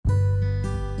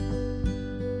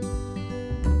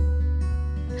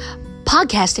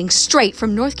Podcasting straight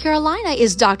from North Carolina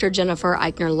is Dr. Jennifer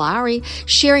Eichner Lowry,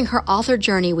 sharing her author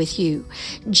journey with you.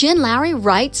 Jen Lowry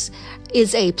Writes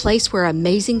is a place where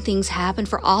amazing things happen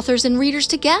for authors and readers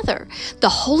together. The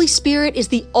Holy Spirit is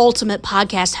the ultimate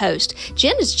podcast host.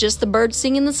 Jen is just the bird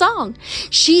singing the song.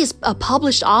 She is a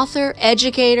published author,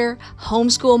 educator,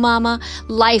 homeschool mama,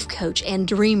 life coach, and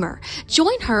dreamer.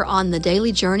 Join her on the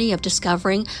daily journey of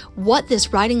discovering what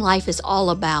this writing life is all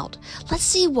about. Let's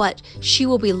see what she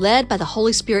will be led by the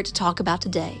Holy Spirit to talk about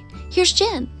today. Here's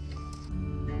Jen.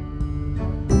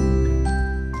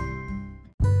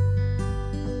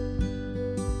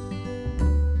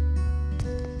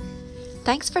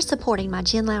 Thanks for supporting my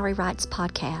Jen Lowry Writes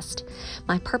podcast.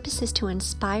 My purpose is to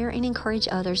inspire and encourage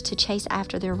others to chase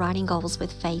after their writing goals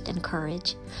with faith and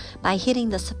courage. By hitting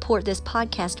the support this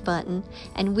podcast button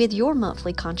and with your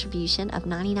monthly contribution of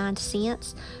 99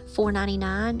 cents,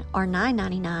 $4.99, or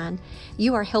 $9.99,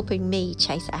 you are helping me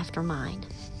chase after mine.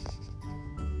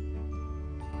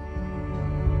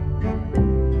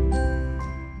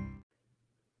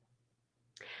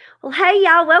 Well, hey,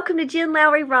 y'all. Welcome to Jen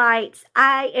Lowry Writes.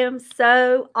 I am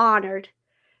so honored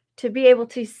to be able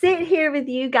to sit here with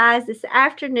you guys this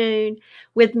afternoon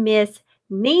with Miss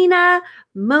Nina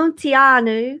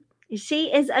Munteanu.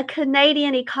 She is a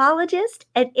Canadian ecologist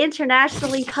and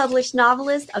internationally published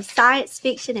novelist of science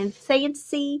fiction and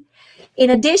fantasy.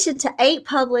 In addition to 8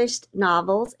 published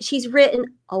novels, she's written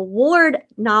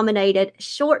award-nominated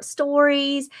short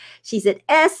stories. She's an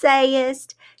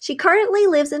essayist. She currently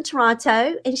lives in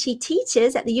Toronto, and she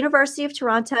teaches at the University of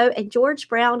Toronto and George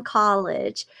Brown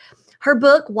College. Her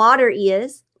book, Water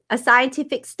Is, a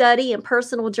scientific study and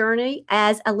personal journey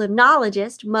as a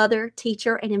limnologist, mother,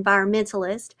 teacher, and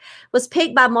environmentalist, was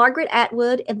picked by Margaret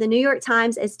Atwood in the New York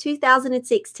Times as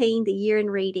 2016 The Year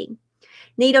in Reading.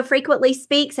 Nina frequently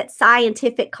speaks at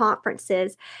scientific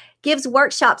conferences, gives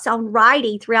workshops on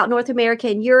writing throughout North America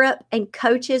and Europe, and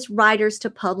coaches writers to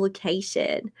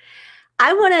publication.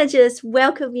 I want to just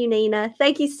welcome you, Nina.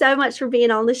 Thank you so much for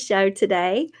being on the show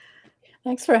today.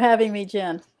 Thanks for having me,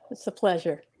 Jen. It's a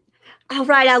pleasure. All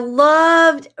right. I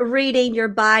loved reading your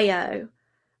bio.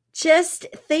 Just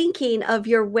thinking of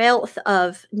your wealth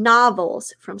of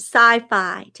novels, from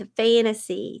sci-fi to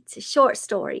fantasy to short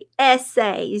story,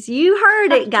 essays. You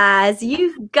heard it, guys.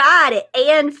 You've got it.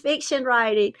 And fiction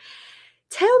writing.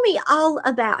 Tell me all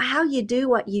about how you do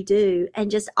what you do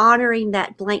and just honoring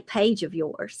that blank page of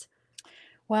yours.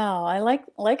 Wow, I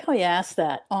like how you asked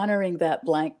that, honoring that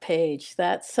blank page.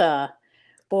 That's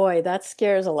boy, that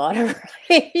scares a lot of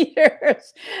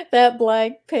readers, that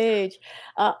blank page.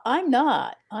 I'm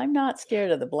not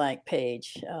scared of the blank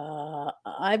page.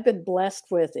 I've been blessed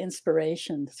with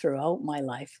inspiration throughout my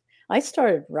life. I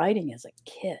started writing as a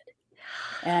kid,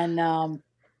 and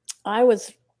I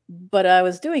was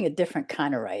doing a different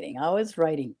kind of writing. I was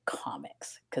writing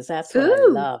comics because that's what I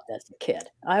loved as a kid.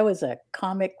 I was a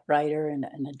comic writer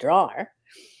and a drawer.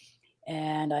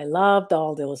 And I loved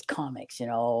all those comics,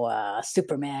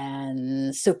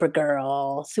 Superman,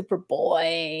 Supergirl,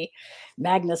 Superboy,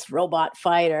 Magnus Robot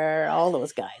Fighter, all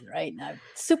those guys, right? And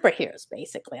superheroes,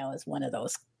 basically. I was one of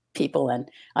those people. And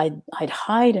I'd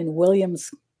hide in Williams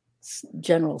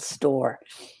General Store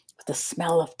with the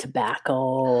smell of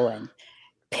tobacco and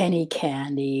penny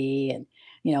candy and,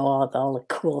 all the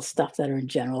cool stuff that are in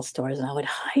general stores. And I would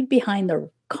hide behind the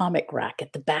comic rack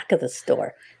at the back of the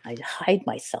store. I'd hide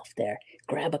myself there,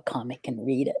 grab a comic and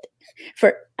read it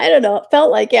for, I don't know, it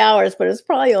felt like hours, but it was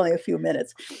probably only a few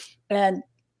minutes. And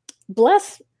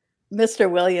bless Mr.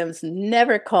 Williams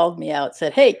never called me out,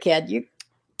 said, "Hey, kid, you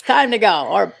time to go,"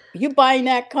 or "You buying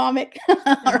that comic?"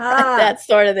 That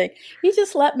sort of thing. He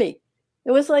just let me.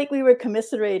 It was like we were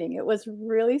commiserating. It was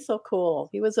really so cool.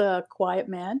 He was a quiet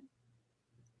man,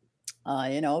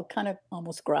 kind of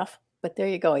almost gruff. But there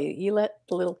you go. He let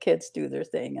the little kids do their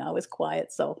thing. I was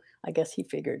quiet, so I guess he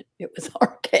figured it was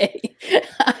okay.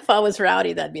 If I was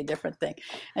rowdy, that'd be a different thing.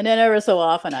 And then ever so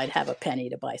often, I'd have a penny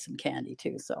to buy some candy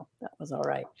too, so that was all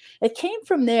right. It came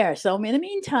from there. So in the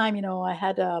meantime, I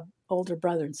had an older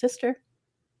brother and sister,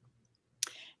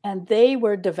 and they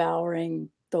were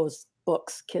devouring those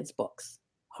books, kids' books.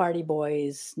 Hardy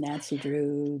Boys, Nancy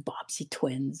Drew, Bobbsey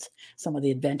Twins, some of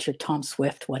the adventure, Tom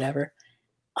Swift, whatever.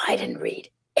 I didn't read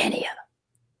any of them.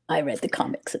 I read the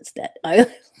comics instead. I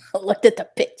looked at the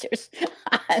pictures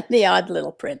and the odd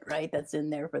little print, right, that's in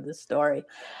there for the story.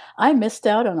 I missed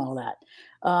out on all that.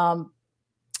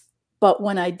 But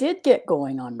when I did get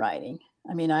going on writing,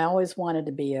 I always wanted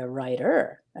to be a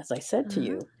writer, as I said to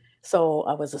you. So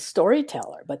I was a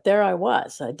storyteller, but there I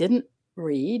was. I didn't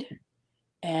read,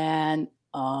 and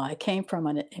I came from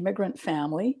an immigrant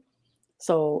family.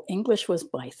 So English was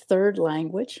my third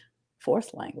language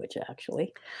fourth language,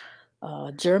 actually.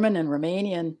 German and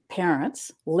Romanian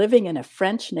parents living in a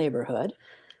French neighborhood.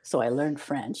 So I learned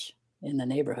French in the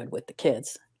neighborhood with the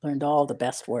kids, learned all the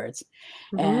best words.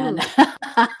 And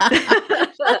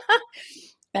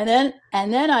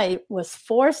and then I was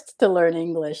forced to learn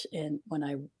English when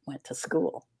I went to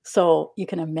school. So you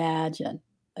can imagine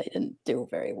I didn't do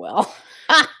very well.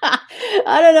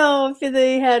 I don't know if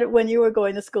they had, when you were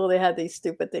going to school, they had these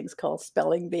stupid things called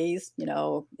spelling bees,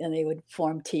 and they would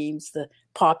form teams. The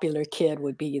popular kid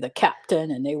would be the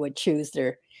captain, and they would choose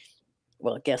their,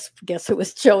 well, guess who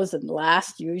was chosen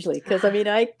last usually. Because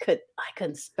I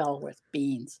couldn't spell worth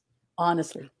beans,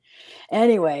 honestly.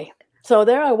 Anyway, so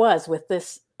there I was with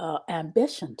this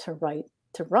ambition to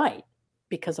write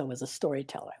because I was a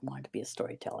storyteller. I wanted to be a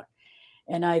storyteller.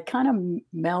 And I kind of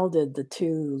melded the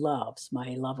two loves,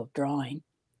 my love of drawing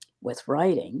with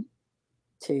writing,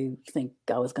 to think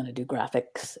I was going to do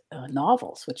graphics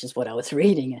novels, which is what I was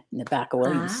reading in the back of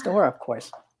Williams' store, of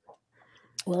course.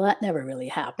 Well, that never really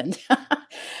happened.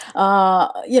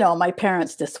 My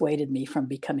parents dissuaded me from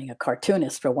becoming a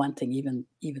cartoonist, for one thing,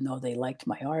 even though they liked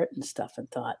my art and stuff and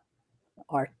thought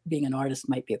being an artist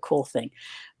might be a cool thing.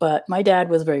 But my dad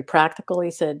was very practical.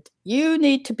 He said, you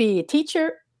need to be a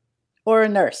teacher or a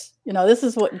nurse. This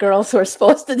is what girls were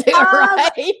supposed to do,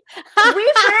 right?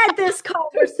 We've had this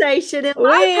conversation in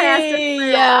my past.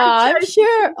 Yeah, I'm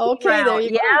sure. Okay, there you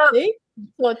go. See?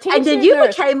 So teacher, and then you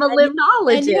nurse, became a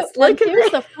limnologist. And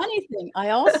here's the funny thing.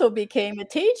 I also became a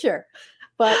teacher.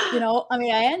 But,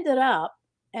 I ended up,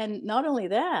 and not only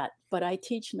that, but I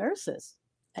teach nurses.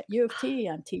 At U of T,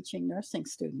 I'm teaching nursing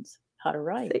students how to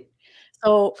write.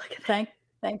 So thank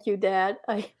you, Dad.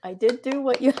 I did do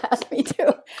what you asked me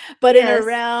to, but in a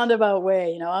roundabout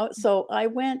way, So I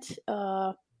went,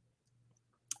 I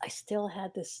still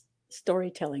had this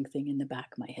storytelling thing in the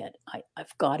back of my head.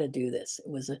 I've got to do this. It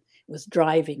was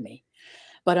driving me.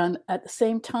 But at the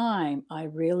same time, I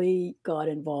really got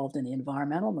involved in the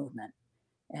environmental movement.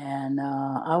 And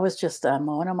I was just,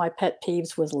 one of my pet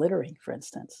peeves was littering, for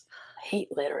instance. I hate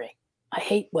littering. I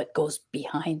hate what goes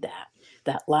behind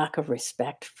that lack of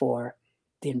respect for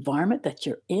the environment that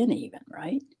you're in, even,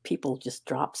 right? People just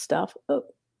drop stuff. Oh,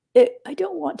 I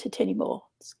don't want it anymore.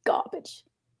 It's garbage.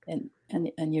 And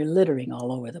you're littering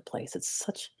all over the place. It's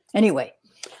such, anyway.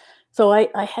 So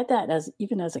I had that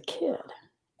even as a kid.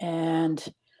 And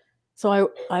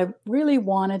so I really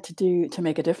wanted to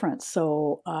make a difference.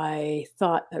 So I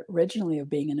thought originally of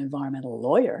being an environmental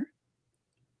lawyer.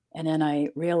 And then I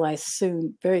realized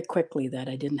very quickly that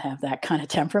I didn't have that kind of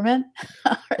temperament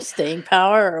or staying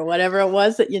power or whatever it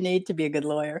was that you need to be a good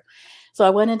lawyer. So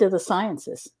I went into the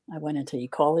sciences. I went into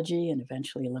ecology and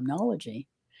eventually limnology.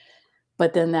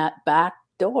 But then that back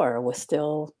door was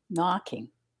still knocking.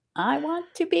 I want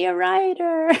to be a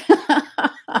writer.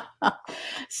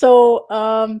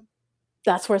 So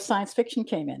that's where science fiction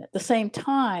came in. At the same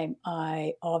time,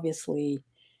 I obviously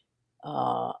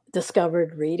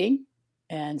discovered reading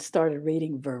and started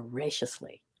reading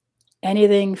voraciously.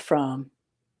 Anything from,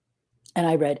 and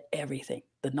I read everything,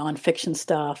 the nonfiction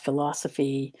stuff,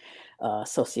 philosophy,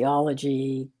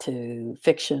 sociology, to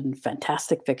fiction,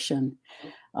 fantastic fiction.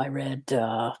 I read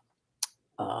a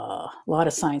lot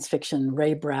of science fiction.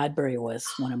 Ray Bradbury was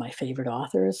one of my favorite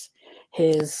authors.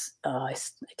 I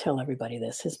tell everybody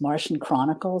this, his Martian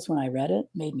Chronicles, when I read it,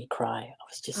 made me cry. I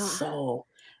was just so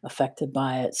affected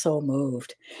by it, so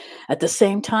moved. At the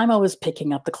same time, I was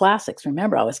picking up the classics.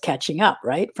 Remember, I was catching up,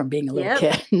 right? From being a little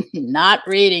kid, not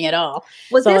reading at all.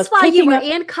 Was this while you were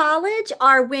in college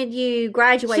or when you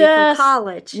graduated from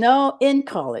college? No, in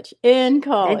college.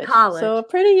 So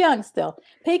pretty young still.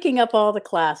 Picking up all the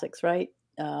classics, right?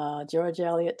 George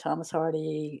Eliot, Thomas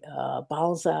Hardy,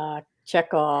 Balzac,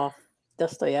 Chekhov,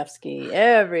 Dostoevsky,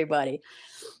 everybody.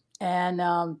 And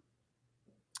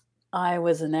I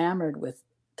was enamored with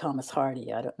Thomas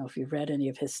Hardy. I don't know if you've read any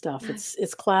of his stuff.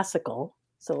 It's classical,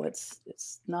 so it's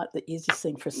not the easiest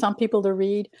thing for some people to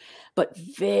read, but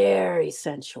very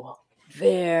sensual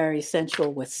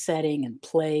with setting and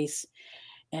place.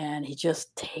 And he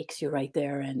just takes you right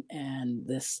there. And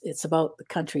it's about the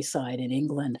countryside in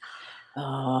England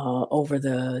over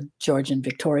the Georgian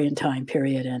Victorian time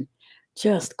period, and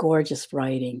just gorgeous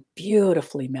writing,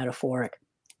 beautifully metaphoric.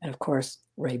 And of course,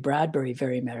 Ray Bradbury,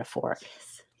 very metaphoric.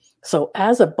 So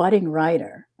as a budding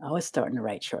writer, I was starting to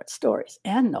write short stories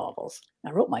and novels. I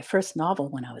wrote my first novel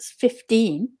when I was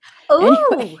 15.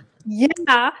 Oh, anyway,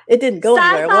 yeah, it didn't go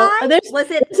anywhere. Well,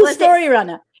 there's a story around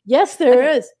that. Yes, there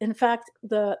is. In fact,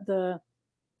 the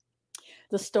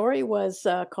story was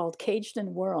called Caged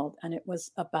in World, and it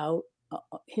was about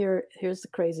here's the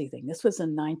crazy thing. This was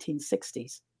in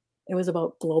 1960s, It was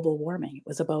about global warming. It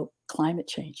was about climate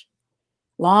change.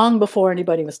 Long before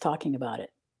anybody was talking about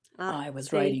it, I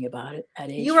was writing about it at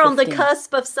age 15. You were on the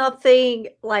cusp of something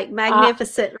like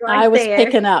magnificent I was there.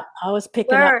 picking up. I was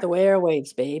picking up the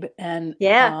airwaves, babe. And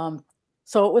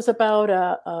so it was about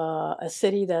a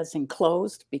city that's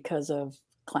enclosed because of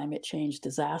climate change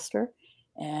disaster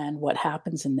and what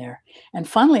happens in there. And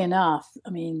funnily enough, I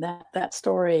mean, that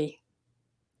story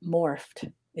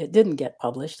morphed. It didn't get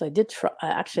published. I did try.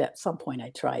 Actually, at some point I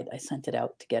tried. I sent it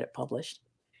out to get it published.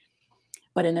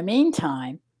 But in the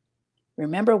meantime,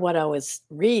 remember what I was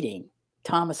reading,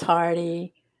 Thomas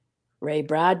Hardy, Ray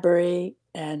Bradbury,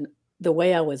 and the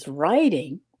way I was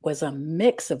writing was a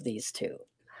mix of these two.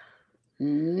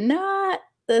 Not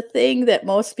the thing that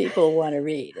most people want to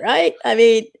read, right? I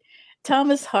mean,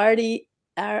 Thomas Hardy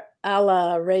a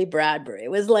la Ray Bradbury.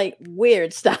 It was like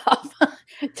weird stuff.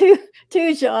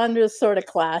 two genres sort of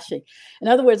clashing. In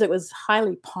other words, it was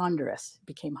highly ponderous,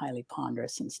 became highly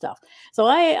ponderous and stuff. So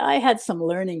I had some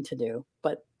learning to do,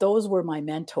 but those were my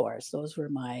mentors. Those were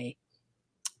my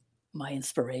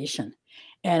inspiration.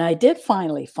 And I did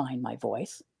finally find my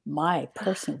voice, my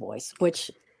personal voice,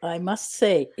 which I must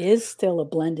say is still a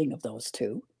blending of those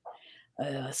two,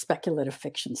 speculative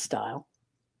fiction style.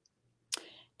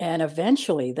 And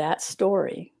eventually that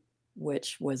story,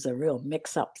 which was a real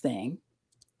mix-up thing,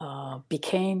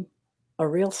 became a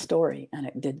real story, and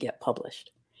it did get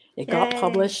published. It got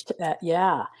published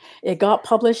it got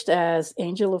published as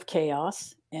Angel of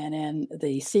Chaos, and then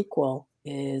the sequel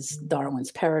is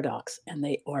Darwin's Paradox, and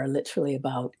they are literally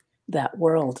about that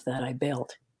world that I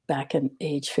built back in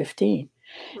age 15.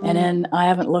 And then I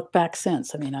haven't looked back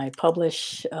since. I mean, I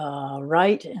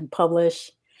write and publish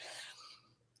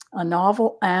a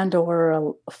novel and or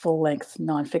a full-length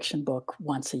nonfiction book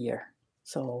once a year.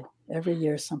 So every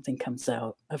year something comes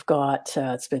out. I've got,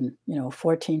 it's been,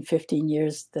 14, 15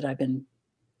 years that I've been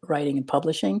writing and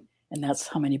publishing, and that's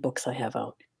how many books I have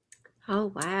out.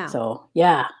 Oh, wow. So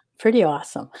yeah, pretty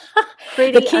awesome.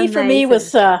 Pretty the key amazing. For me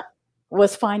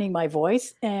was finding my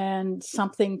voice and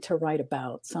something to write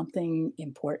about, something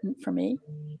important for me.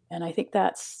 And I think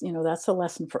that's a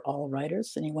lesson for all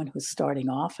writers, anyone who's starting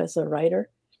off as a writer.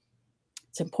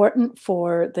 It's important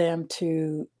for them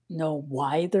to know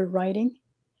why they're writing,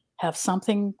 have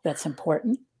something that's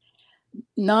important,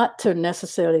 not to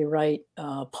necessarily write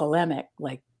polemic,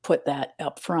 like put that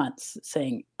up front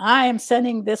saying, I am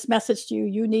sending this message to you,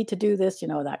 you need to do this,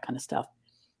 that kind of stuff.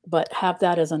 But have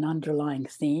that as an underlying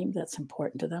theme that's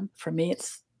important to them. For me,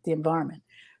 it's the environment,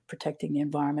 protecting the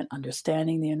environment,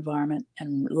 understanding the environment.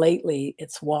 And lately,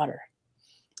 it's water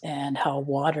and how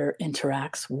water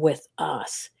interacts with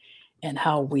us and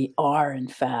how we are, in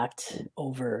fact,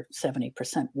 over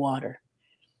 70% water.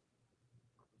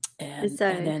 And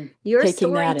then your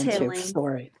taking that into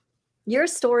story. Your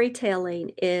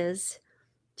storytelling is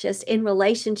just in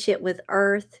relationship with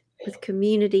Earth, with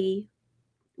community,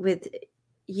 with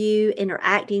you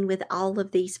interacting with all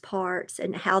of these parts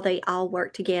and how they all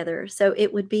work together. So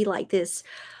it would be like this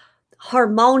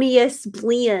harmonious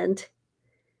blend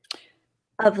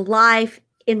of life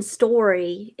in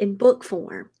story in book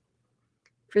form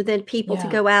for then people to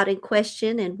go out and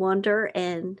question and wonder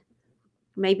and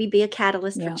maybe be a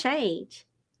catalyst for change.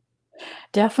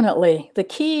 Definitely. The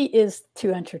key is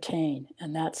to entertain,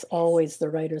 and that's always the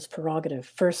writer's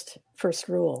prerogative. First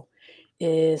rule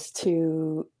is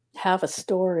to have a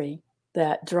story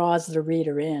that draws the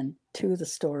reader in to the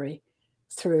story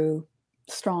through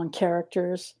strong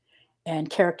characters and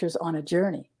characters on a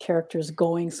journey, characters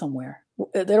going somewhere.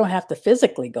 They don't have to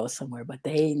physically go somewhere, but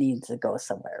they need to go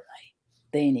somewhere, right?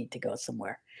 They need to go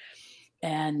somewhere.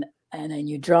 And then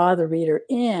you draw the reader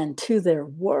in to their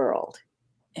world.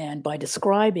 And by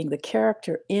describing the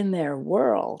character in their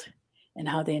world and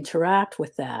how they interact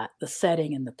with that, the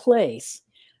setting and the place,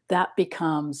 that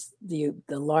becomes the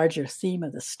larger theme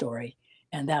of the story.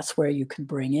 And that's where you can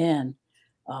bring in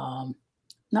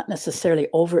not necessarily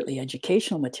overtly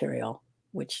educational material,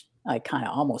 which I kind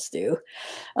of almost do.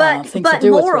 But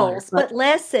morals, but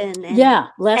lessons.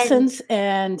 Lessons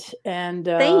and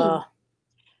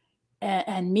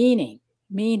meaning.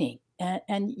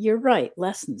 And you're right,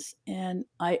 lessons. And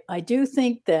I do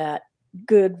think that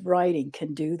good writing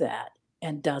can do that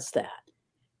and does that.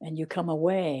 And you come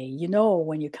away,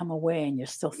 when you come away and you're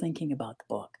still thinking about the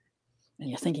book and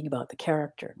you're thinking about the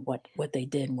character and what they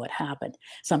did and what happened.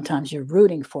 Sometimes you're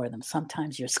rooting for them.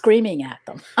 Sometimes you're screaming at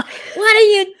them. What are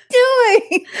you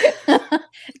doing?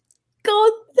 Go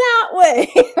that way.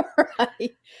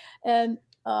 Right. And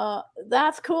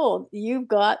that's cool. You've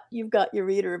got your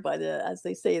reader by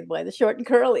the short and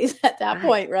curlies at that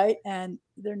point, right? And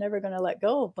they're never going to let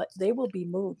go, but they will be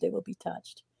moved. They will be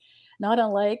touched. not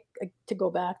unlike, to go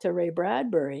back to Ray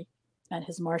Bradbury and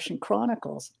his Martian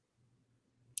Chronicles.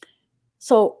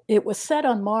 So it was set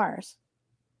on Mars,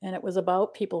 and it was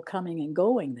about people coming and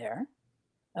going there,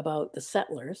 about the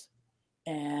settlers,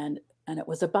 and it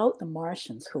was about the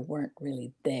Martians who weren't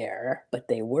really there, but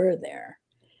they were there.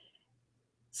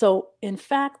 So in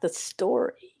fact, the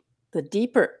story, the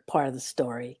deeper part of the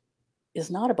story, is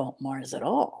not about Mars at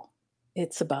all.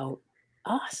 It's about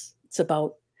us. It's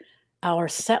about our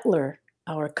settler,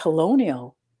 our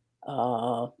colonial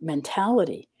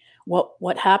mentality.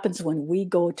 What happens when we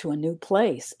go to a new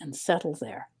place and settle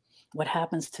there? What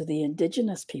happens to the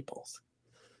indigenous peoples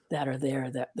that are there,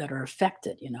 that are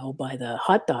affected, by the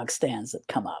hot dog stands that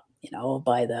come up,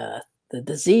 by the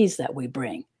disease that we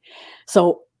bring.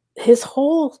 So his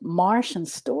whole Martian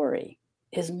story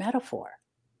is metaphor.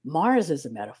 Mars is a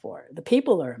metaphor. The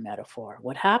people are a metaphor.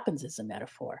 What happens is a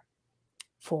metaphor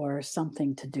for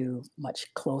something to do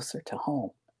much closer to home,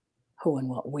 who and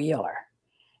what we are.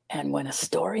 And when a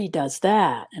story does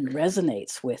that and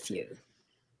resonates with you,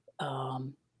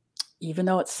 even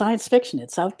though it's science fiction,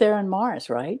 it's out there on Mars,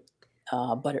 right?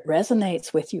 But it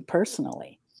resonates with you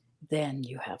personally, then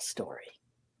you have story.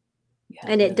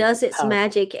 And it does its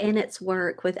magic and its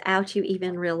work without you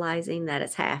even realizing that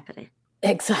it's happening.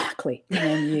 Exactly.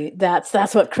 And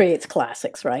that's what creates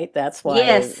classics, right? That's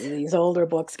why these older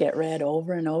books get read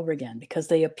over and over again, because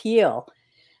they appeal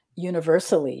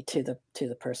universally to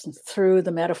the person through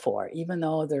the metaphor, even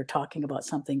though they're talking about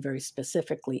something very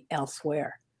specifically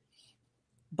elsewhere.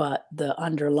 But the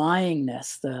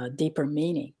underlyingness, the deeper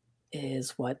meaning,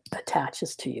 is what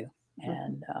attaches to you.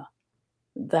 And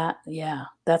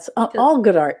that's all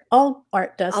good art. All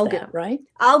art does all that, right?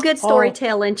 All good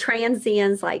storytelling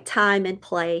transcends like time and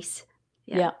place.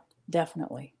 Yeah,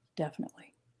 definitely.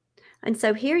 And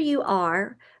so here you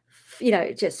are,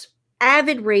 just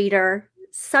avid reader,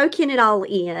 soaking it all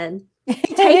in,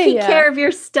 taking care of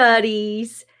your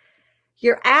studies.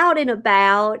 You're out and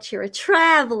about. You're a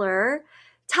traveler.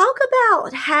 Talk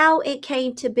about how it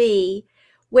came to be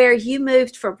where you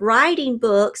moved from writing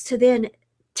books to then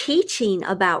teaching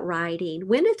about writing.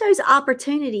 When did those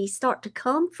opportunities start to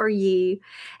come for you?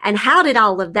 And how did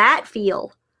all of that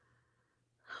feel?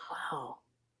 Wow.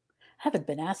 I haven't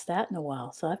been asked that in a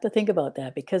while. So I have to think about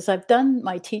that, because I've done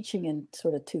my teaching in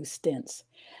sort of two stints.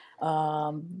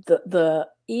 The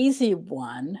easy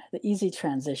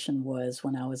transition was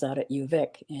when I was out at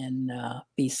UVic in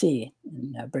BC,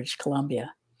 in British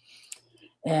Columbia.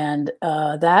 And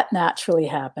that naturally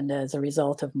happened as a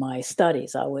result of my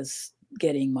studies. I was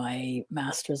getting my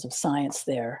Master's of Science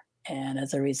there. And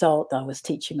as a result, I was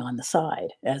teaching on the side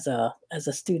as a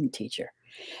student teacher.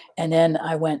 And then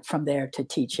I went from there to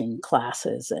teaching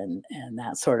classes and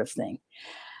that sort of thing.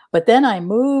 But then I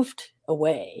moved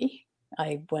away.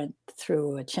 I went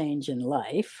through a change in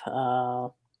life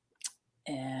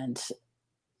and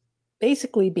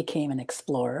basically became an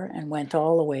explorer and went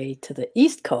all the way to the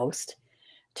East Coast,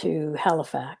 to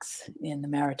Halifax in the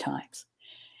Maritimes.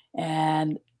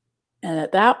 And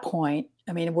at that point,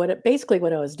 I mean, what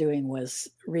I was doing was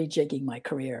rejigging my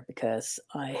career, because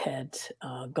I had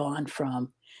gone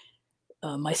from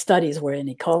my studies were in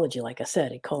ecology, like I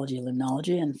said, ecology,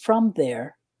 limnology. And from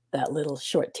there, that little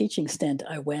short teaching stint,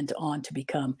 I went on to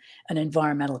become an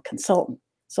environmental consultant.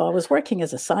 So I was working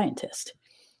as a scientist,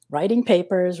 writing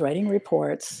papers, writing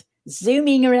reports,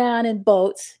 zooming around in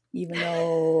boats, even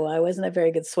though I wasn't a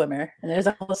very good swimmer. And there's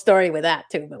a whole story with that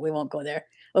too, but we won't go there.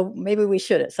 Well, maybe we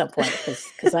should at some point,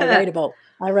 because I write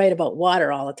about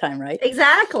water all the time, right?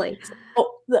 Exactly.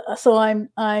 So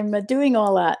I'm doing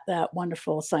all that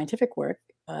wonderful scientific work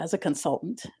as a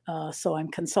consultant. So I'm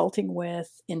consulting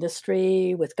with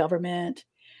industry, with government,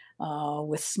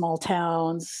 with small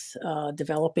towns,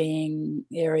 developing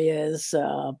areas,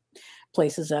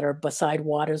 places that are beside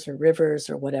waters or rivers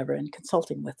or whatever, and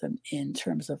consulting with them in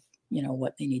terms of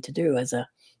what they need to do as a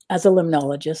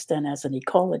limnologist and as an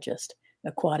ecologist,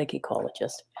 aquatic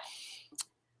ecologist.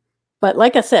 But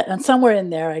like I said, and somewhere in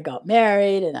there, I got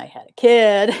married and I had a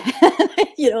kid.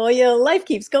 Life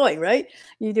keeps going, right?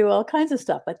 You do all kinds of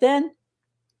stuff. But then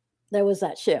there was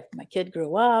that shift. My kid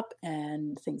grew up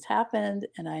and things happened,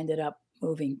 and I ended up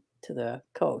moving to the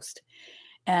coast.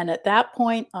 And at that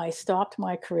point, I stopped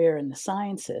my career in the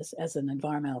sciences as an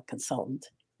environmental consultant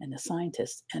and a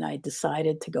scientist, and I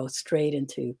decided to go straight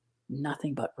into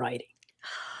nothing but writing,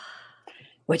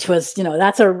 which was,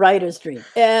 that's a writer's dream.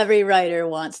 Every writer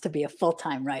wants to be a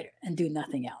full-time writer and do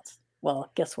nothing else.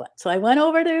 Well, guess what? So I went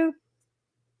over to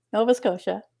Nova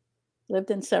Scotia, lived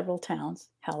in several towns.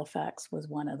 Halifax was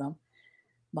one of them.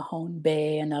 Mahone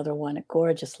Bay, another one, a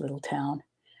gorgeous little town.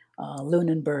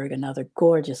 Lunenburg, another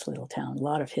gorgeous little town, a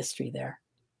lot of history there.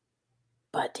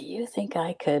 But do you think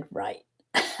I could write?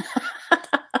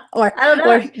 or I don't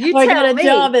know. You or tell get a me.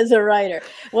 job as a writer?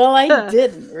 Well, I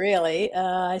didn't really.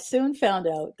 I soon found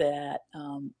out that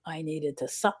I needed to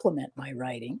supplement my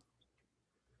writing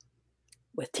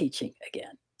with teaching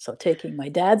again. So taking my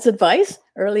dad's advice,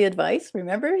 early advice,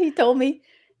 remember he told me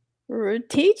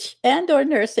teach and or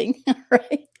nursing,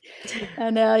 right?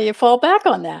 And you fall back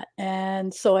on that.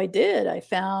 And so I did. I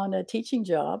found a teaching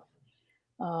job.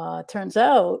 Turns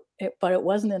out, but it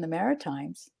wasn't in the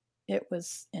Maritimes. It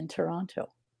was in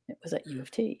Toronto. It was at U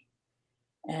of T.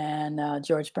 And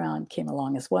George Brown came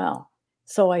along as well.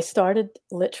 So I started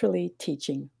literally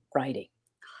teaching writing,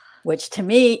 which to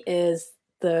me is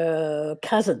the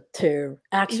cousin to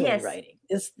actually writing.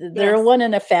 They're one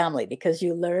in a family, because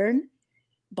you learn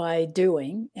by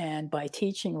doing, and by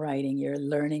teaching writing, you're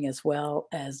learning as well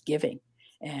as giving.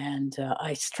 And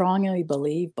I strongly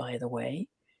believe, by the way,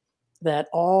 that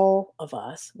all of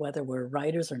us, whether we're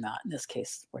writers or not, in this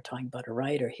case, we're talking about a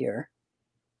writer here,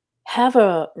 have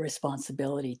a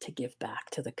responsibility to give back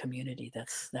to the community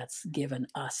that's given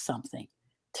us something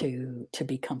to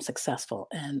become successful.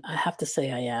 And I have to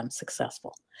say I am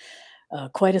successful,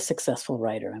 quite a successful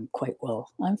writer.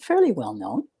 I'm fairly well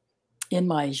known in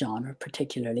my genre,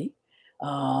 particularly.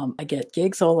 I get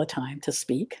gigs all the time to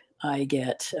speak. I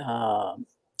get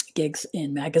gigs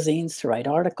in magazines to write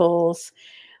articles,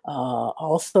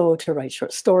 also to write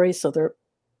short stories. So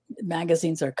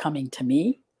magazines are coming to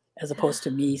me as opposed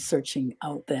to me searching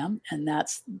out them. And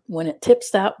that's when it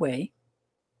tips that way,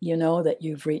 you know that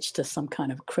you've reached to some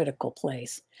kind of critical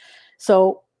place.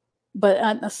 So, but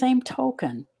on the same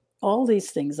token, all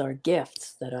these things are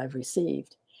gifts that I've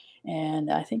received. And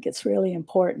I think it's really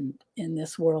important in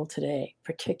this world today,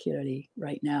 particularly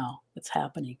right now, what's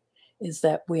happening, is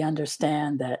that we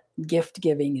understand that gift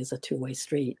giving is a two-way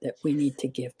street, that we need to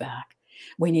give back.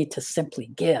 We need to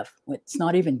simply give. It's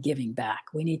not even giving back.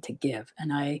 We need to give.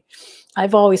 And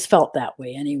I've always felt that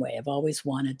way anyway. I've always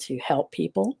wanted to help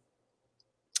people.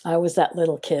 I was that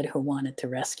little kid who wanted to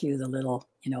rescue the little,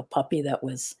 puppy that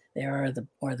was there,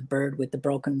 or the bird with the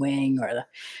broken wing, or the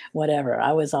whatever.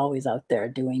 I was always out there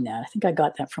doing that. I think I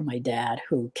got that from my dad,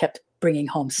 who kept bringing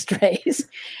home strays.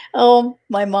 Oh,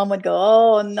 my mom would go,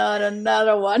 "Oh, not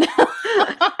another one."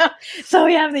 So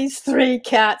we have these 3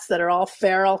 cats that are all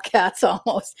feral cats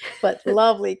almost, but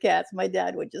lovely cats. My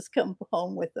dad would just come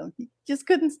home with them. He just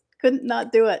couldn't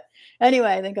not do it.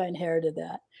 Anyway, I think I inherited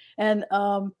that. And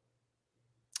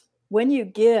when you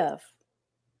give,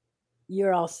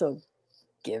 you're also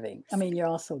giving. I mean, you're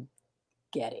also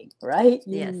getting, right?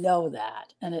 You know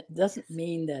that. And it doesn't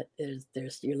mean that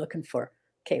you're looking for,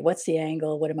 okay, what's the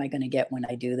angle? What am I going to get when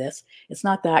I do this? It's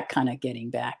not that kind of getting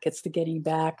back. It's the getting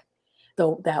back,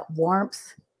 though, that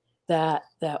warmth, that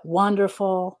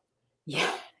wonderful,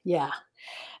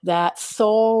 that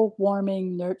soul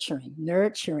warming,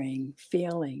 nurturing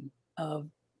feeling of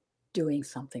doing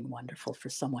something wonderful for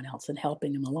someone else and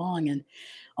helping them along. And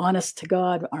honest to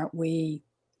God, aren't we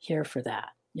here for that?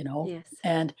 Yes.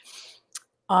 And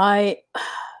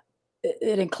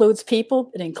it includes people,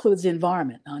 it includes the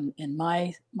environment. In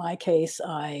my case,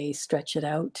 I stretch it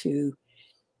out to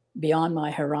beyond my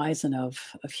horizon of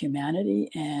humanity,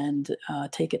 and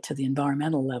take it to the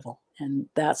environmental level. And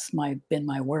that's been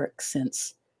my work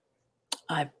since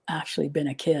I've actually been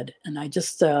a kid. And I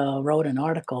just wrote an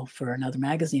article for another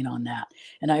magazine on that.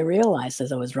 And I realized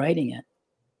as I was writing it,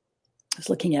 I was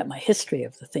looking at my history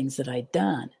of the things that I'd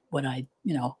done,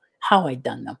 how I'd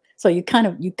done them. So you kind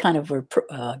of were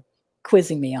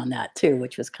quizzing me on that too,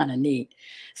 which was kind of neat,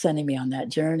 sending me on that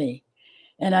journey.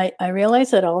 And I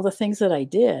realized that all the things that I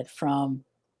did, from,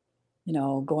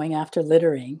 going after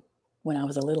littering when I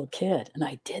was a little kid, and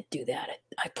I did do that.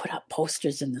 I put up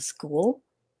posters in the school.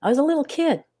 I was a little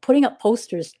kid putting up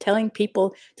posters telling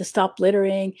people to stop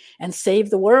littering and save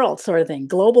the world, sort of thing.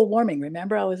 Global warming.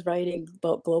 Remember, I was writing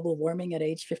about global warming at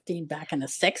age 15 back in the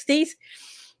 60s.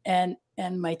 And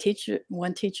one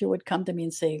teacher would come to me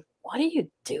and say, "What are you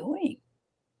doing?"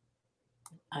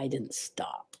 I didn't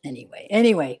stop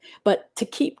anyway. But to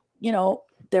keep,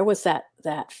 there was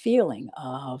that feeling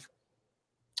of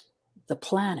the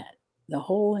planet, the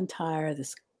whole entire,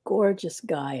 this gorgeous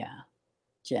Gaia,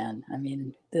 Jen. I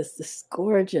mean, this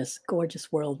gorgeous,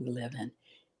 gorgeous world we live in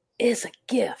is a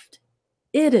gift.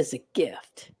 It is a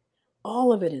gift.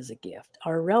 All of it is a gift.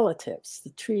 Our relatives,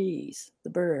 the trees, the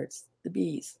birds, the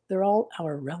bees, they're all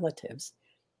our relatives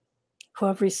who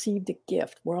have received a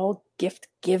gift. We're all gift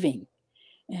giving.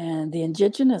 And the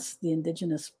indigenous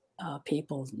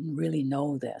people really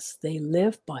know this. They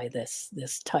live by this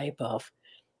type of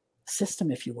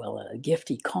system, if you will, a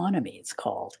gift economy, it's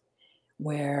called,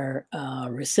 where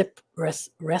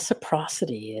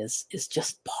reciprocity is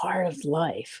just part of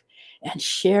life, and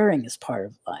sharing is part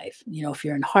of life. You know, if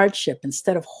you're in hardship,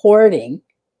 instead of hoarding,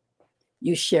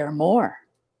 you share more.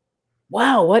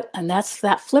 Wow, what? And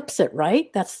that flips it,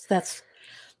 right? That's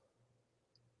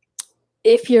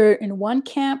if you're in one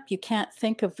camp, you can't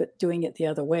think of it doing it the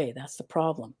other way. That's the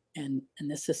problem. And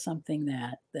this is something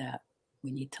that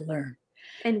we need to learn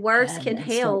And words can and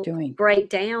start help doing. break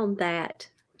down that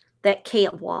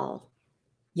camp wall.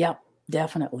 Yep,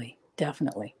 definitely.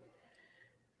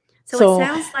 So it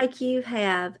sounds like you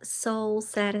have soul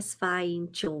satisfying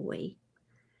joy.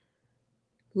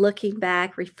 Looking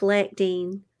back,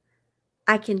 reflecting,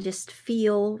 I can just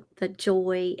feel the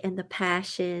joy and the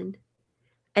passion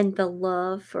and the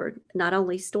love for not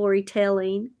only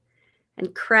storytelling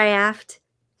and craft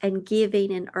and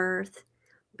giving and earth,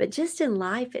 but just in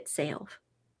life itself.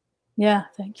 Yeah,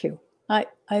 thank you. I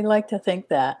like to think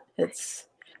that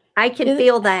I can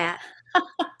feel that.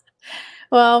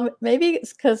 Well, maybe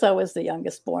it's because I was the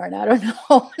youngest born. I don't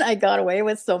know. I got away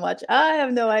with so much. I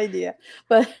have no idea.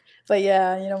 But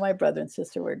yeah, you know, my brother and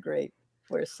sister were great.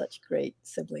 Were such great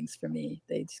siblings for me.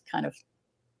 They just kind of,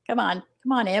 come on,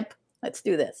 Imp, let's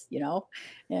do this, you know.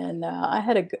 And I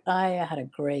had a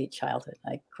great childhood.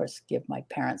 I, of course, give my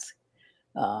parents,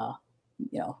 you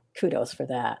know, kudos for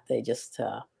that. They just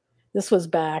this was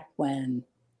back when,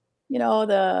 you know,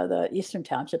 the eastern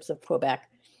townships of Quebec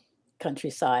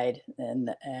countryside, and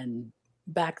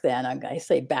back then, I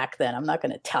say back then, I'm not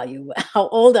going to tell you how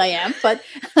old I am, but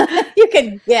you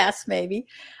can guess maybe.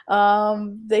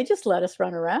 They just let us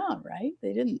run around, right?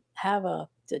 They didn't have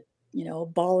you know,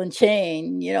 ball and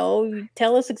chain, you know,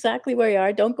 tell us exactly where you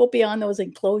are. Don't go beyond those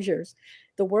enclosures.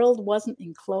 The world wasn't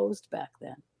enclosed back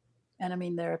then. And I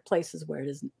mean, there are places where it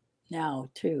isn't now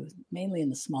too, mainly in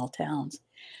the small towns.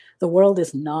 The world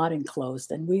is not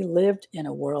enclosed, and we lived in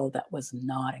a world that was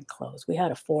not enclosed. We had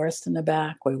a forest in the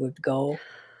back. We would go,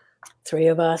 3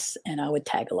 of us, and I would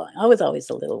tag along. I was always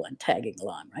the little one tagging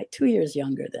along, right? 2 years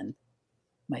younger than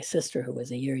my sister, who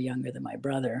was a year younger than my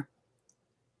brother.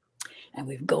 And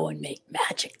we'd go and make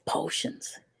magic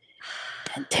potions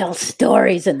and tell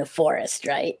stories in the forest,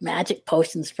 right? Magic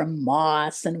potions from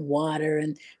moss and water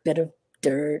and a bit of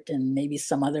dirt and maybe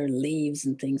some other leaves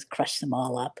and things, crush them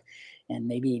all up. And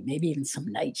maybe even some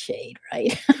nightshade,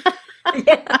 right?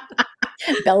 Yeah.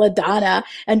 Belladonna,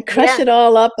 and crush it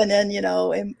all up, and then, you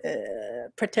know,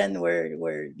 pretend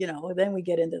we're you know. Then we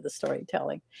get into the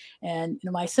storytelling, and you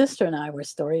know, my sister and I were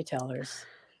storytellers.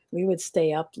 We would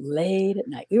stay up late at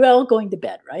night. We were all going to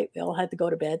bed, right? We all had to go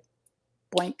to bed,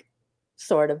 boink,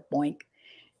 sort of boink,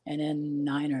 and then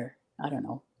 9 or I don't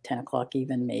know, 10 o'clock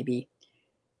even maybe.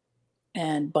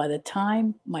 And by the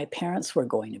time my parents were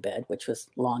going to bed, which was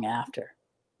long after,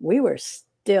 we were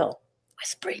still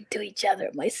whispering to each other,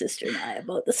 my sister and I,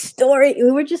 about the story.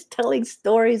 We were just telling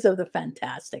stories of the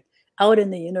fantastic out in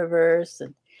the universe.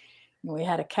 And we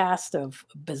had a cast of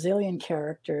a bazillion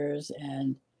characters.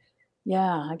 And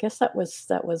yeah, I guess that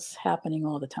was happening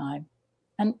all the time.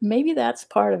 And maybe that's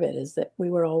part of it, is that we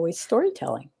were always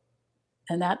storytelling.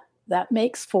 And that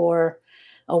makes for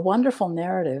a wonderful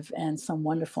narrative and some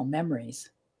wonderful memories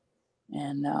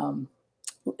and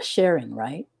sharing,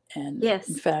 right? And yes,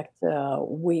 in fact,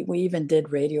 we even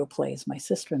did radio plays, my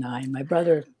sister and I, and my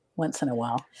brother once in a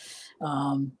while,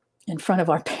 in front of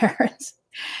our parents.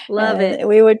 Love it.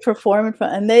 We would perform in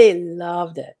front, and they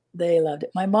loved it. They loved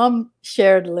it. My mom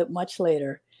shared much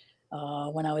later,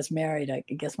 when I was married. I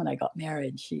guess when I got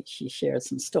married, she shared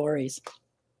some stories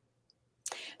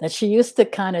that she used to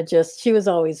kind of she was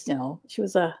always, you know, she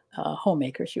was a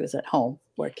homemaker. She was at home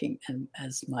working, and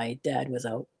as my dad was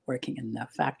out working in the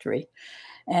factory,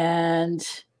 and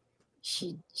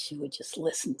she would just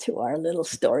listen to our little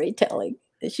storytelling.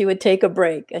 She would take a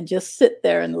break and just sit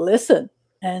there and listen.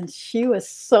 And she was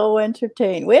so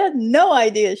entertained. We had no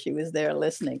idea she was there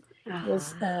listening. It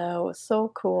was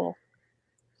so cool.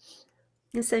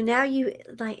 And so now you,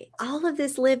 like, all of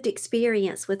this lived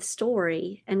experience with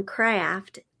story and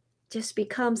craft just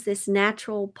becomes this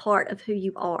natural part of who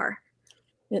you are.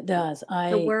 It does.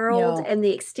 The world and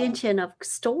the extension of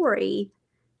story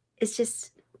is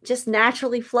just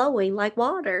naturally flowing like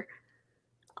water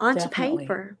onto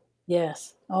paper.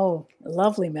 Yes. Oh,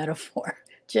 lovely metaphor,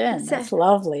 Jen. That's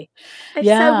lovely.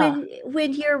 Yeah. So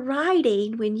when you're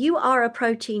writing, when you are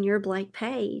approaching your blank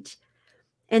page,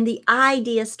 and the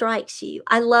idea strikes you.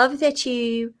 I love that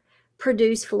you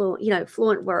produce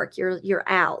fluent work. You're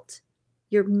out,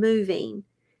 you're moving,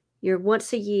 you're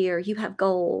once a year, you have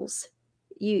goals,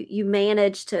 you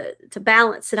manage to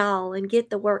balance it all and get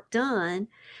the work done.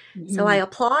 So I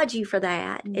applaud you for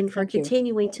that and for Thank you.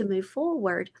 continuing to move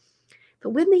forward.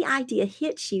 But when the idea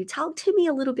hits you, talk to me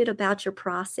a little bit about your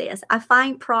process. I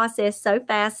find process so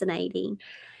fascinating.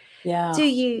 Yeah. Do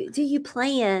you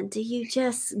plan? Do you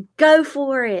just go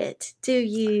for it? Do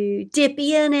you dip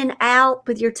in and out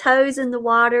with your toes in the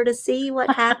water to see what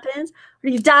happens? Or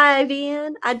you dive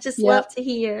in? I'd just love to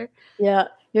hear. Yeah.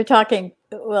 You're talking,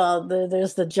 well,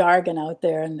 there's the jargon out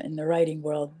there in the writing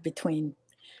world between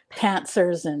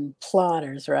pantsers and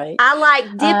plotters, right? I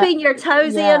like dipping your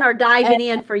toes in or diving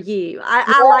in for you.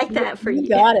 I like that for you. You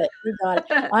got it. You got it.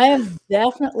 I am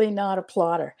definitely not a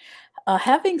plotter.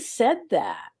 Having said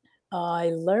that,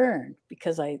 I learned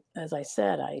because as I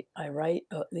said, I write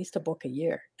at least a book a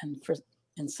year, and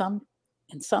in some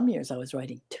years I was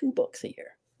writing 2 books a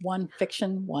year, one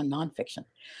fiction, one nonfiction.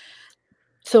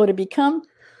 So to become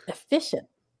efficient,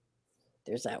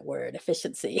 there's that word,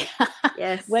 efficiency.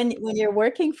 Yes. When you're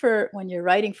writing for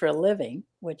a living,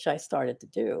 which I started to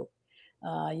do,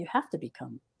 you have to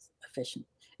become efficient.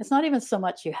 It's not even so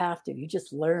much you have to, you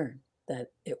just learn that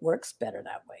it works better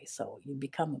that way. So you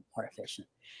become more efficient.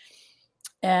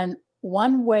 And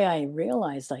one way I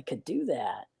realized I could do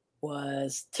that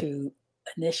was to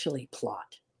initially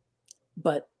plot.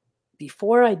 But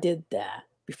before I did that,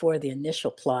 before the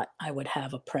initial plot, I would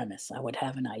have a premise. I would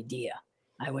have an idea.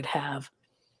 I would have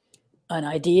an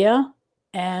idea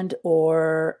and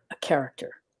or a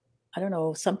character. I don't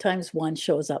know, sometimes one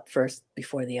shows up first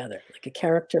before the other, like a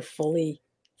character fully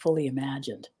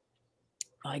imagined.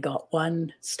 I got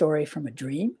one story from a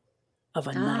dream of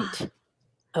a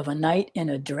night in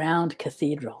a drowned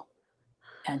cathedral,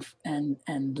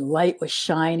 and light was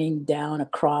shining down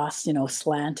across,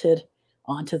 slanted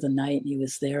onto the night, and he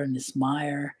was there in this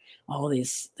mire.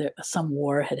 Some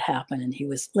war had happened, and he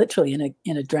was literally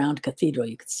in a drowned cathedral.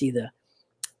 You could see the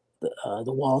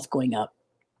walls going up,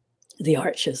 the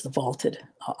arches, the vaulted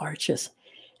arches,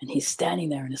 and he's standing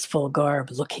there in his full garb,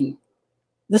 looking.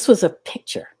 This was a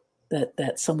picture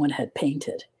that someone had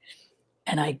painted,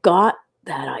 and I got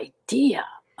that idea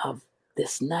of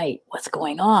this night, what's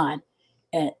going on,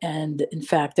 and in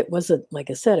fact, it wasn't, like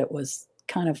I said, it was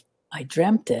kind of, I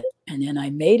dreamt it, and then I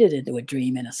made it into a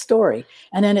dream and a story,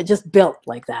 and then it just built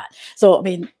like that. So I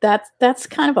mean, that's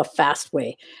kind of a fast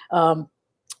way.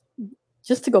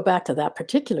 Just to go back to that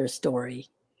particular story,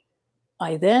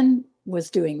 I then was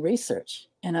doing research,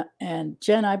 and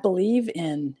Jen, I believe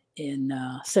in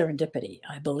serendipity.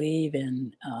 I believe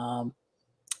in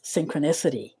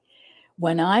synchronicity.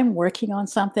 When I'm working on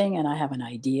something and I have an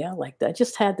idea, like I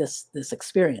just had this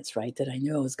experience, right, that I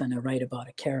knew I was going to write about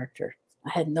a character. I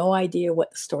had no idea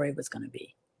what the story was going to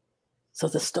be. So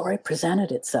the story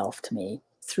presented itself to me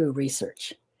through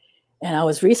research. And I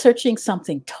was researching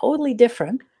something totally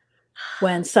different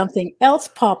when something else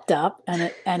popped up and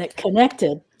it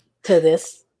connected to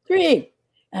this dream.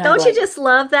 And don't you just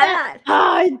love that?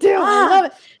 I do. I love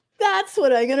it. That's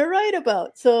what I'm going to write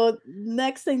about. So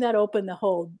next thing, that opened the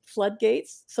whole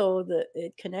floodgates. So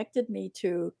it connected me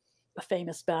to a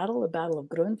famous battle, the Battle of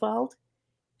Grunwald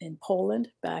in Poland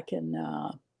back in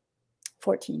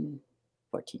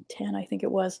 1410, I think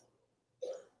it was.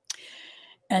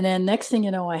 And then next thing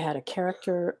you know, I had a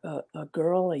character, a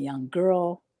young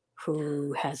girl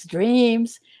who has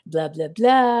dreams, blah, blah,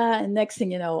 blah. And next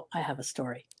thing you know, I have a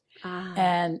story.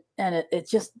 And it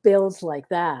just builds like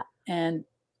that. And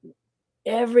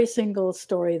every single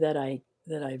story that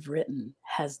I've written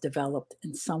has developed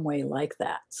in some way like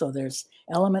that. So there's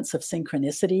elements of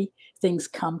synchronicity. Things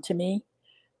come to me,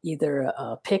 either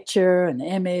a picture, an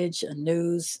image, a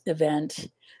news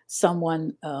event.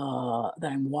 Someone that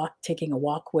I'm taking a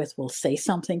walk with will say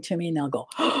something to me, and I'll go,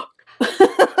 oh.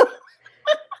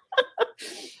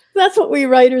 That's what we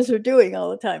writers are doing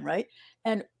all the time, right?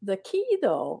 And the key,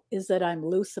 though, is that I'm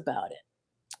loose about it.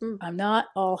 I'm not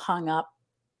all hung up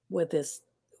with this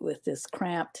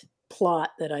cramped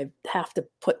plot that I have to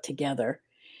put together,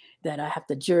 that I have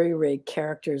to jury rig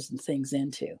characters and things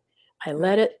into. I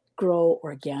let it grow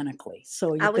organically.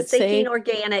 So I was thinking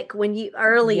organic when you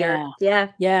earlier.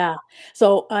 Yeah.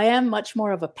 So I am much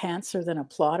more of a pantser than a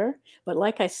plotter. But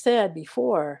like I said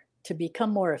before, to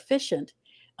become more efficient,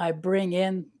 I bring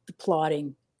in the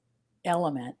plotting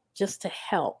element just to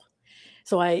help.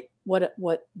 So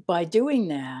by doing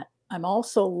that, I'm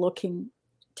also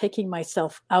taking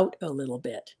myself out a little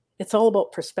bit. It's all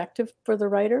about perspective for the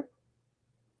writer.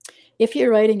 If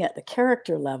you're writing at the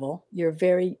character level, you're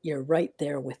right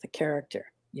there with the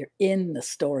character. You're in the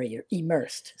story. You're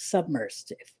immersed,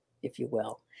 submersed, if you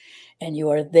will, and you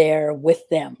are there with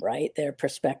them, right? Their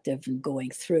perspective and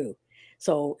going through.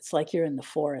 So it's like you're in the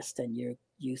forest and you're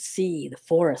you see the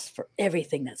forest for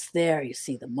everything that's there. You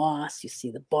see the moss, you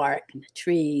see the bark and the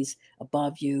trees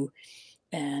above you,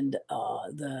 and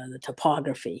the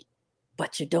topography,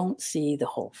 but you don't see the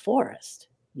whole forest.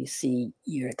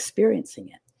 You're experiencing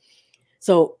it.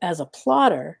 So as a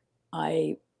plotter,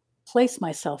 I place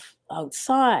myself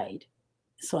outside,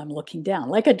 so I'm looking down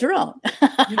like a drone.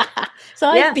 So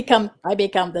I become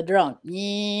the drone,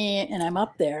 and I'm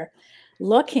up there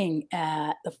looking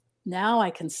at now I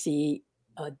can see,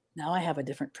 now I have a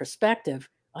different perspective.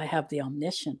 I have the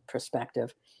omniscient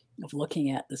perspective of looking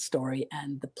at the story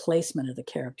and the placement of the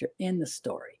character in the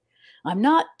story. I'm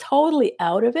not totally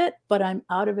out of it, but I'm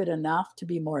out of it enough to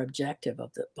be more objective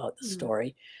about the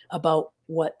story, about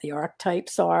what the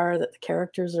archetypes are that the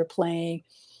characters are playing,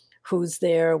 who's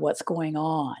there, what's going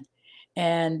on.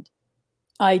 And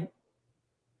I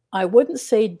wouldn't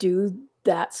say do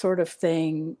that sort of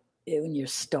thing when you're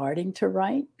starting to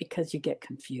write, because you get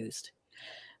confused.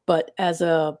 But as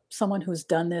someone who's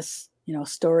done this,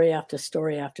 story after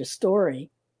story after story,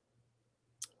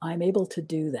 I'm able to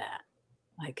do that.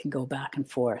 I can go back and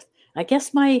forth. I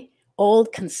guess my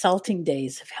old consulting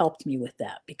days have helped me with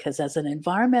that, because as an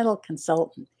environmental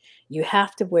consultant, you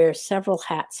have to wear several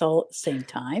hats all at the same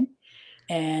time.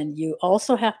 And you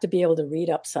also have to be able to read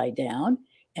upside down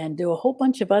and do a whole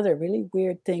bunch of other really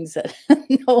weird things that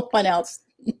no one else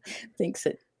thinks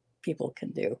that people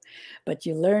can do. But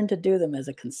you learn to do them as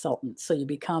a consultant. So you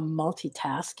become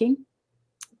multitasking.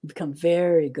 You become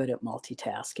very good at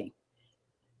multitasking.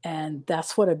 And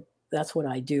that's what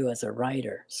I do as a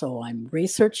writer. So I'm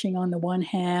researching on the one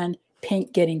hand,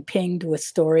 getting pinged with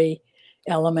story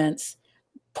elements,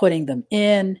 putting them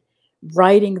in,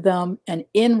 writing them, and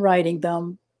in writing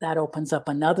them, that opens up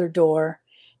another door.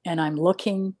 And I'm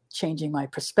looking, changing my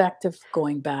perspective,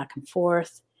 going back and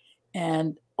forth.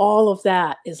 And all of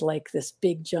that is like this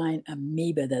big giant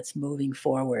amoeba that's moving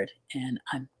forward. And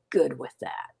I'm good with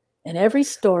that. And every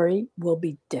story will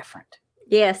be different.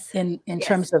 Yes. In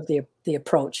terms of the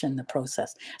approach and the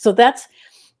process. So that's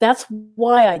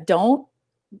why I don't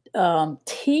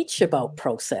teach about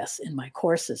process in my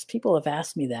courses. People have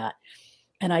asked me that,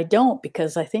 and I don't,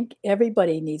 because I think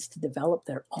everybody needs to develop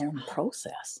their own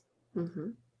process. Mm-hmm.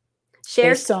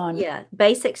 Based on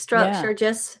basic structure,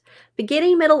 just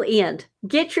beginning, middle, end.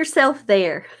 Get yourself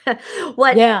there.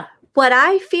 What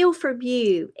I feel from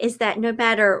you is that no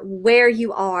matter where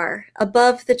you are,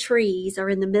 above the trees or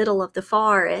in the middle of the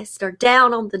forest or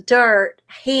down on the dirt,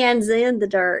 hands in the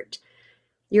dirt,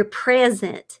 you're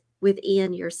present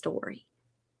within your story.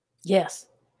 Yes.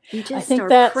 You just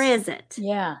are present.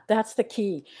 Yeah, that's the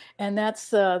key. And that's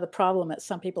the problem that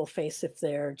some people face if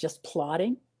they're just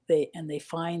plotting. They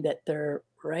find that they're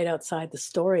right outside the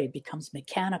story. It becomes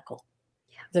mechanical.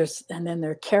 And then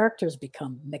their characters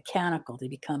become mechanical. They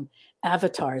become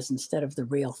avatars instead of the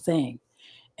real thing.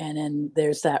 And then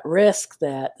there's that risk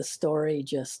that the story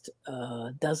just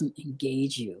doesn't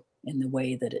engage you in the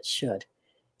way that it should,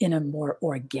 in a more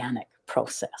organic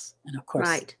process. And of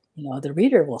course, the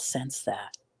reader will sense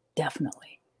that,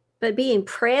 definitely. But being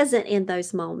present in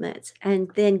those moments and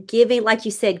then giving, like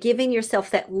you said, giving yourself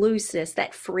that looseness,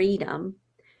 that freedom,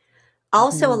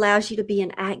 also allows you to be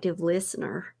an active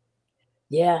listener.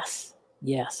 Yes.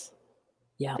 Yeah.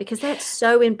 Because that's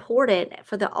so important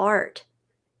for the art.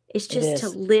 It's just to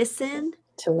listen.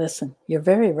 To listen. You're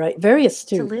very right. Very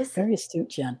astute. To listen. Very astute,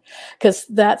 Jen. Because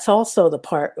that's also the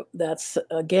part, that's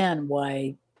again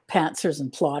why pantsers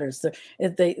and plotters,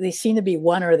 they seem to be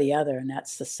one or the other, and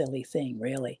that's the silly thing,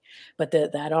 really. But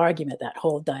that argument, that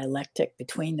whole dialectic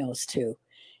between those two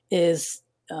is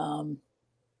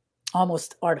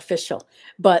almost artificial.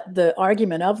 But the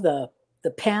argument of the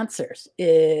pantsers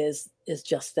is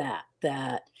just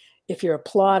that if you're a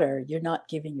plotter, you're not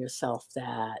giving yourself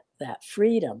that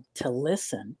freedom to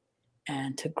listen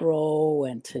and to grow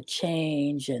and to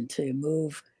change and to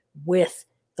move with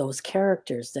those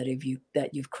characters that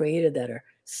you've created that are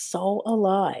so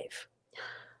alive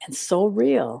and so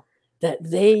real that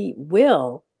they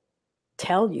will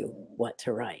tell you what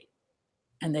to write.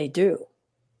 And they do.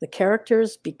 The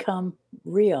characters become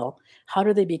real. How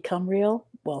do they become real?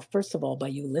 Well, first of all, by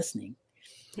you listening,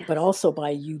 but also by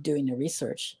you doing the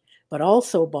research, but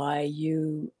also by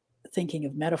you thinking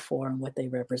of metaphor and what they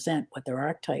represent, what their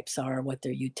archetypes are, what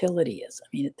their utility is. I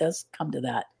mean, it does come to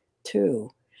that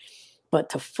too. But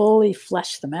to fully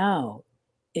flesh them out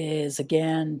is,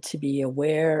 again, to be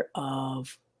aware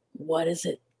of what's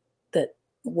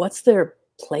their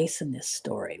place in this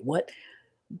story? What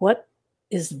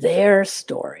is their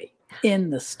story in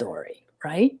the story,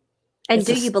 right? And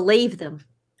do you believe them?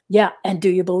 Yeah, and do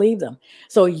you believe them?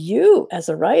 So you, as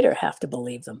a writer, have to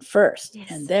believe them first,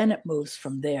 and then it moves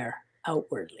from there.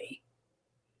 outwardly.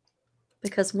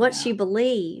 Because once you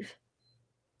believe,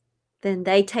 then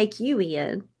they take you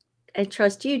in and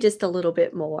trust you just a little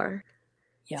bit more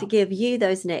to give you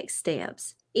those next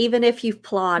steps. Even if you've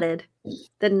plotted,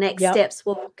 the next steps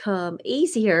will come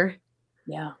easier.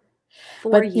 Yeah.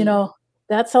 For you. You know,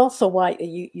 that's also why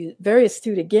you very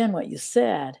astute again what you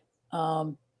said.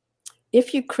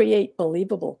 If you create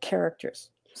believable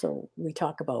characters, so we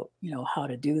talk about, you know, how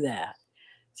to do that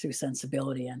through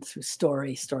sensibility and through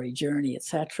story journey,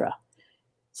 etc.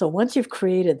 So once you've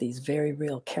created these very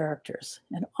real characters,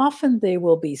 and often they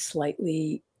will be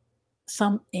slightly,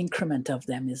 some increment of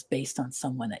them is based on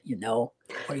someone that you know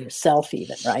or yourself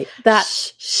even, right? That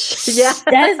is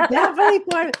definitely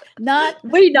part of it. Not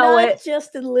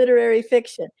just in literary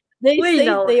fiction.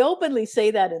 They openly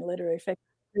say that in literary fiction.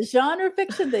 The genre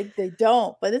fiction, they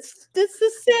don't, but it's the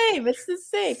same. It's the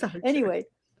same. So anyway,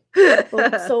 but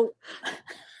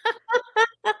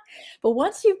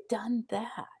once you've done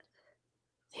that,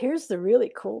 here's the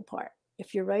really cool part.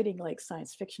 If you're writing like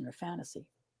science fiction or fantasy,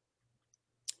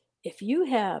 if you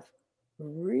have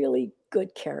really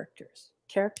good characters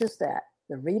that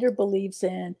the reader believes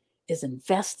in, is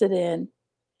invested in,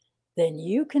 then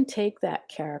you can take that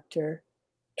character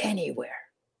anywhere.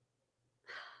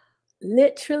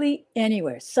 Literally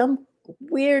anywhere. Some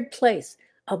weird place,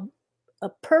 a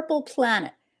purple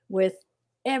planet with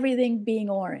everything being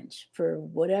orange for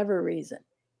whatever reason.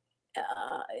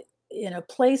 In a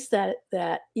place that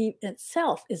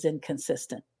itself is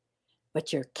inconsistent.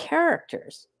 But your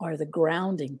characters are the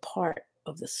grounding part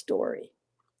of the story.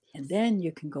 And then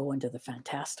you can go into the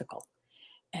fantastical.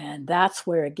 And that's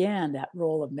where, again, that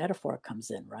role of metaphor comes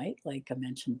in, right? Like I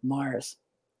mentioned, Mars.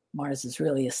 Mars is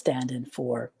really a stand-in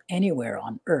for anywhere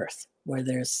on Earth where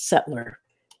there's settler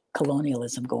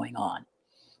colonialism going on.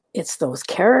 It's those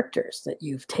characters that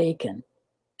you've taken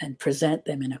and present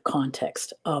them in a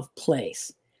context of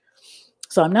place.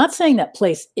 So I'm not saying that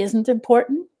place isn't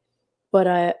important, but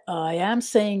I am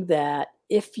saying that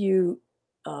if you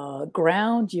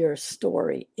ground your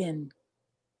story in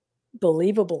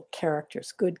believable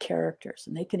characters, good characters,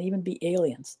 and they can even be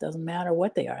aliens, doesn't matter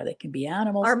what they are. They can be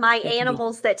animals. Or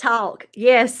animals that talk.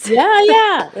 Yes.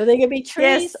 Yeah. Or they can be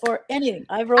trees or anything.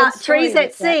 I've wrote trees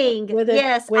that sing.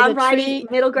 I'm writing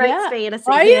middle grade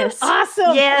fantasy. Are you?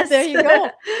 Awesome. Yes. There you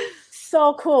go.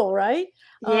 So cool, right?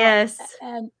 Yes.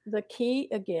 And the key,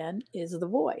 again, is the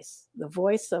voice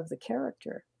of the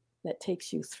character that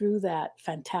takes you through that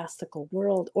fantastical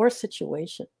world or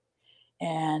situation.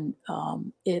 And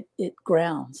it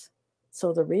grounds.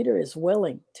 So the reader is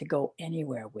willing to go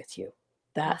anywhere with you.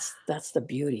 That's the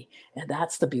beauty. And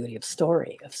that's the beauty of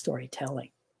storytelling.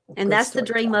 And that's the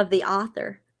dream of the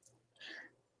author.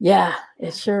 Yeah,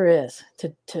 it sure is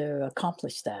to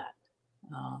accomplish that.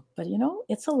 But, you know,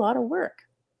 it's a lot of work.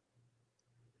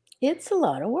 It's a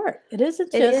lot of work. It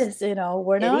isn't just, you know,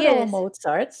 we're not all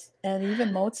Mozarts, and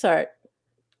even Mozart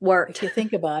worked. If you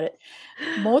think about it,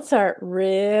 Mozart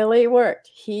really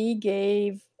worked. He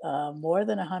gave more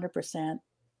than 100%,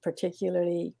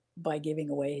 particularly by giving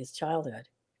away his childhood.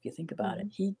 If you think about it,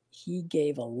 he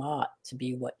gave a lot to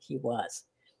be what he was.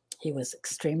 He was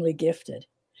extremely gifted,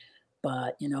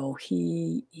 but, you know,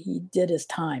 he did his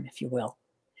time, if you will.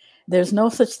 There's no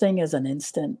such thing as an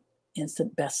instant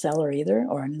bestseller either,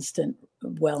 or an instant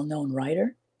well-known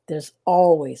writer. There's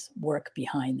always work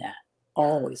behind that,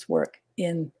 always work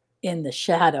in the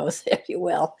shadows, if you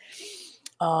will.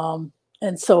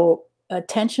 And so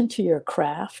attention to your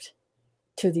craft,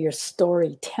 to your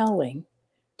storytelling,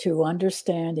 to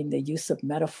understanding the use of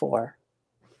metaphor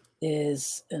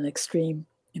is an extremely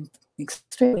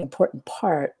important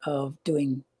part of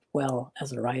doing well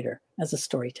as a writer, as a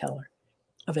storyteller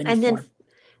of any form.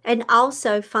 And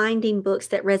also finding books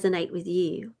that resonate with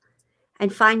you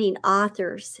and finding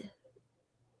authors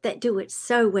that do it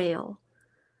so well.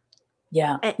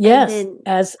 Yeah. Yes.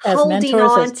 As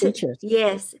mentors, as teachers.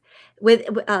 Yes. With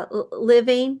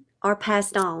living or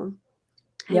passed on,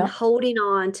 and holding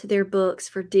on to their books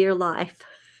for dear life.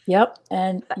 Yep.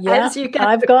 And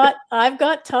I've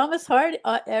got Thomas Hardy,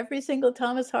 every single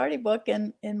Thomas Hardy book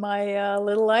in my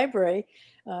little library,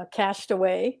 cached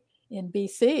away in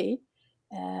BC.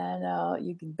 And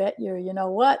you can bet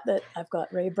that I've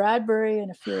got Ray Bradbury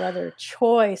and a few other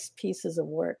choice pieces of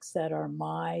works that are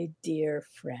my dear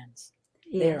friends.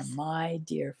 Yes. They are my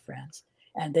dear friends.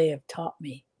 And they have taught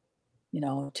me,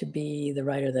 to be the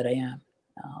writer that I am.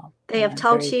 They have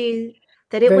taught you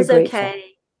that it was grateful. Okay.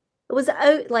 It was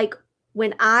like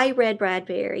when I read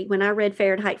Bradbury, when I read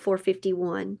Fahrenheit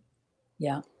 451.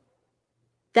 Yeah.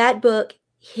 That book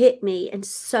hit me in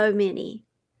so many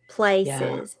places.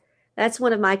 Yeah. That's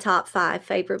one of my top 5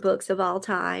 favorite books of all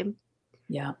time.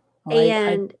 Yeah. Oh,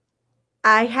 And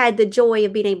I had the joy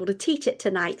of being able to teach it to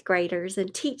ninth graders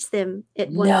and teach them at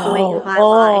one point in my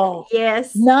life.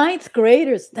 Yes. Ninth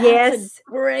graders. That's a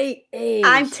great age.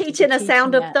 I'm teaching A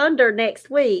Sound of Thunder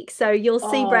next week. So you'll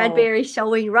see Bradbury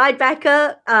showing right back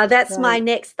up. That's my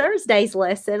next Thursday's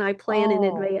lesson. I plan in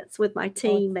advance with my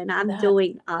team, and I'm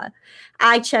doing,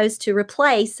 I chose to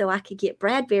replace so I could get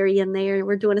Bradbury in there, and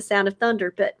we're doing A Sound of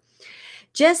Thunder. But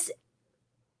just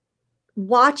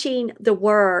watching the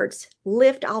words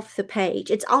lift off the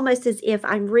page, it's almost as if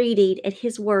I'm reading and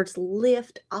his words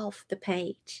lift off the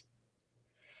page.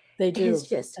 They do. It's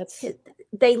just,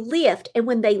 they lift, and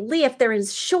when they lift, they're in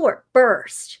short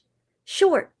burst,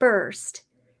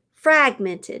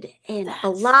 fragmented and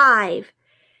alive.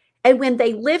 And when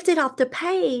they lifted off the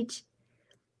page,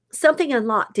 something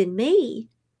unlocked in me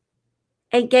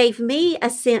and gave me a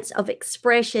sense of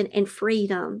expression and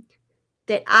freedom,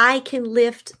 that I can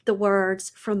lift the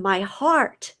words from my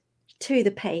heart to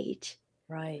the page.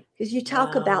 Right. Because you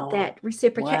talk about that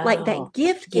reciprocate, like that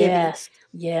gift giving. Yes.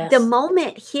 Yes. The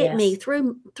moment hit me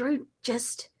through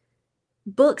just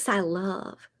books I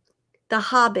love. The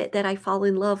Hobbit that I fall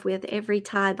in love with every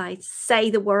time I say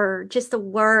the word, just the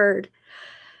word.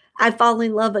 I fall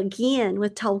in love again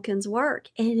with Tolkien's work.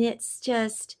 And it's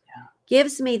just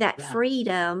gives me that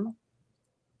freedom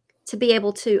to be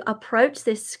able to approach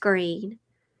this screen,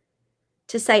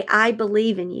 to say, I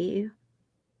believe in you.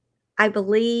 I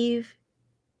believe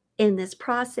in this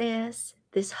process,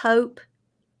 this hope.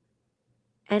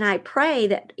 And I pray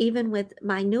that even with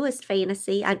my newest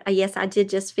fantasy, yes, I did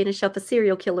just finish up a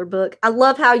serial killer book. I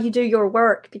love how you do your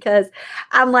work, because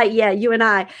I'm like, yeah, you and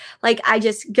I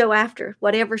just go after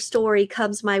whatever story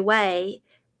comes my way.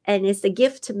 And it's a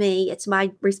gift to me. It's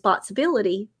my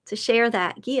responsibility to share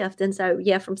that gift. And so,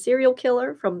 yeah, from serial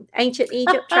killer, from ancient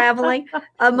Egypt, traveling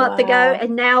a month ago.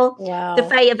 And now The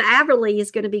Fae of Averly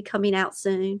is going to be coming out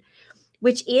soon,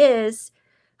 which is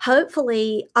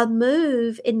hopefully a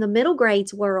move in the middle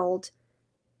grades world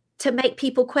to make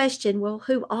people question, well,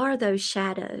 who are those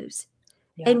shadows?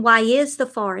 And why is the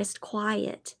forest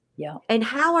quiet? And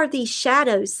how are these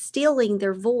shadows stealing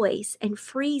their voice and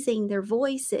freezing their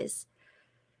voices?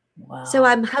 So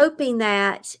I'm hoping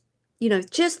that,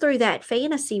 just through that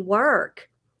fantasy work,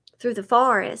 through the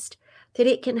forest, that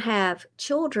it can have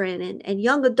children and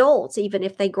young adults, even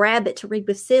if they grab it to read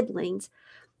with siblings,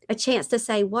 a chance to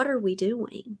say, what are we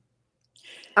doing?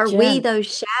 Are we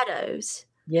those shadows?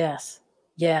 Yes,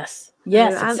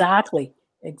 exactly.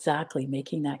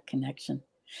 Making that connection.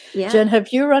 Yeah. Jen,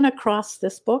 have you run across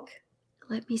this book?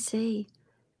 Let me see.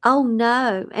 Oh,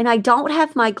 no. And I don't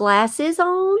have my glasses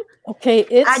on.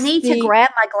 Okay. I need to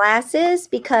grab my glasses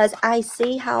because I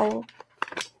see how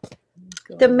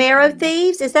the Marrow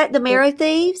Thieves, is that the Marrow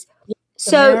Thieves?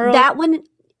 That one.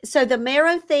 So the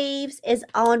Marrow Thieves is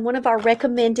on one of our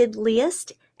recommended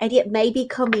lists, and it may be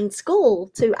coming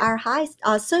soon to our high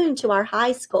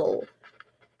school.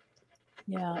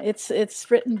 Yeah, it's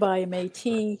written by a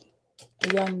Métis,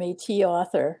 a young Métis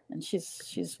author, and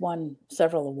she's won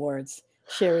several awards.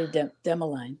 Sherry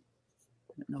Demeline.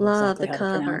 I don't know Love exactly the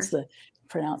how cover. to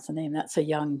pronounce the name. That's a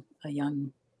young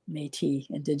Métis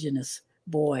Indigenous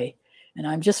boy, and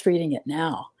I'm just reading it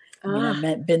now. I mean,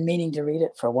 I've been meaning to read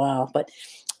it for a while, but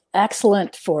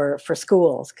excellent for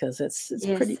schools, because it's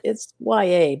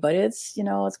YA, but it's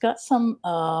it's got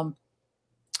some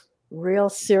real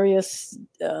serious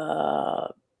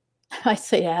I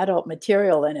say adult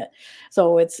material in it.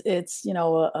 So it's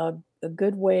a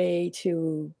good way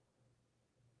to,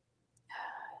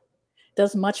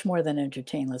 does much more than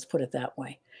entertain, let's put it that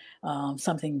way.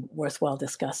 Something worthwhile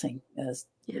discussing, as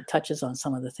it touches on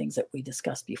some of the things that we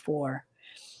discussed before,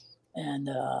 and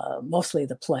mostly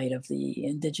the plight of the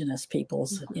indigenous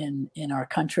peoples in our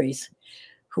countries,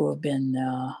 who have been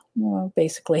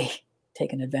basically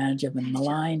taken advantage of and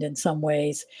maligned in some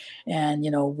ways. And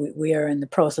we are in the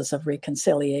process of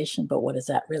reconciliation, but what does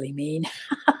that really mean?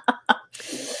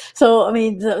 So I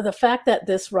mean, the fact that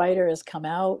this writer has come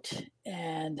out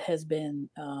and has been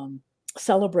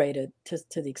celebrated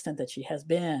to the extent that she has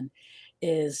been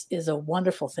is a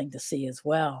wonderful thing to see as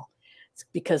well.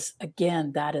 Because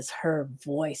again, that is her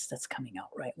voice that's coming out,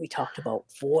 right? We talked about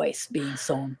voice being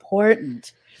so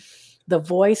important. The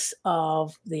voice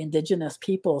of the indigenous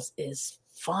peoples is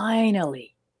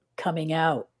finally coming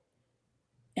out.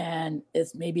 And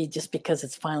it's maybe just because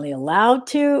it's finally allowed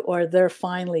to, or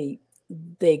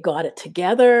they got it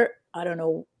together. I don't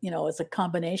know, it's a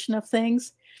combination of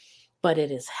things, but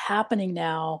it is happening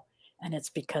now, and it's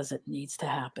because it needs to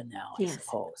happen now, I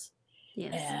suppose.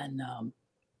 Yes. And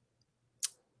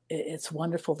it's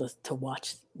wonderful to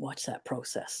watch that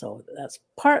process. So that's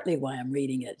partly why I'm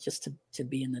reading it, just to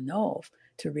be in the know,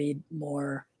 to read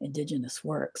more Indigenous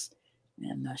works.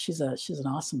 And she's an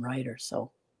awesome writer.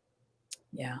 So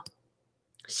yeah.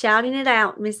 Shouting it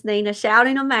out, Miss Nina,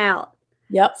 shouting them out.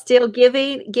 Yep. Still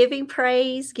giving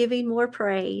praise, giving more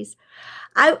praise.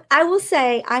 I will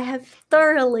say I have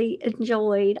thoroughly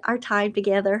enjoyed our time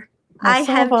together. Well, I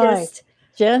have just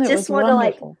Jen, it was want to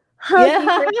like wonderful. hug Yeah.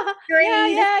 you through the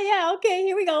screen. Yeah. Okay,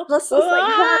 here we go. Let's just like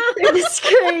hug through the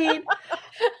screen.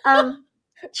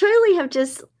 Truly have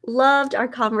just loved our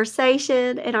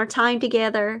conversation and our time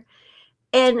together,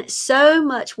 and so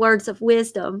much words of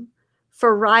wisdom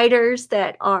for writers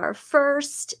that are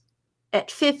first at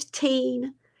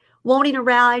 15 wanting to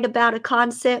write about a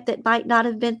concept that might not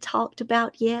have been talked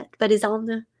about yet, but is on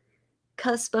the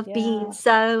cusp of being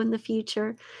so in the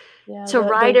future. To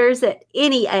writers at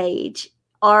any age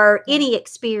or any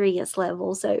experience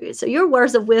level. So your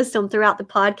words of wisdom throughout the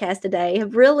podcast today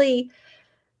have really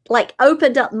like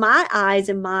opened up my eyes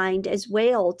and mind as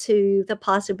well to the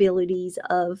possibilities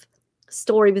of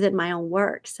story within my own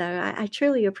work. So I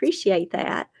truly appreciate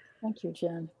that. Thank you,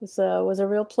 Jen. It was a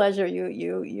real pleasure.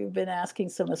 You've been asking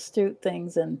some astute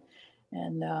things, and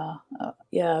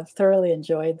I've thoroughly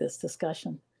enjoyed this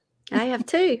discussion. I have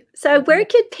too. So where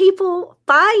could people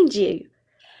find you?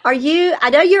 I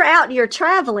know you're out and you're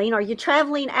traveling. Are you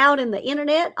traveling out in the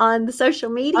internet on the social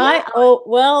media? Well,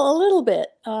 a little bit.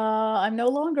 I'm no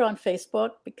longer on Facebook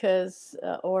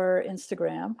or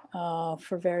Instagram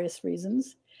for various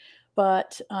reasons,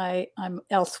 but I'm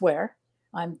elsewhere.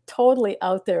 I'm totally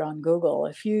out there on Google.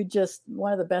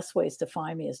 One of the best ways to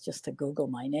find me is just to Google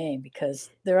my name, because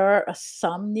there are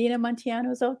some Nina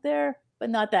Munteanos out there, but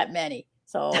not that many.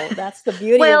 So that's the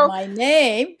beauty of my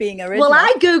name being original. Well,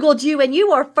 I Googled you and you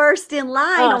were first in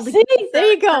line. There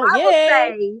you go.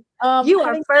 You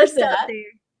are first up there.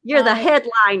 You're the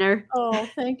headliner. Oh,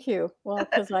 thank you. Well,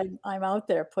 because I'm out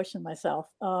there pushing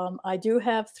myself. I do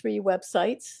have 3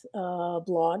 websites,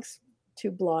 blogs,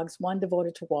 2 blogs, one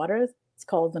devoted to water. It's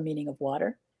called The Meaning of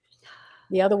Water.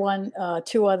 The other one,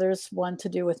 2 others, one to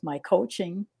do with my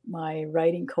coaching, my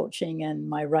writing coaching, and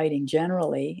my writing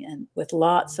generally, and with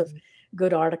lots of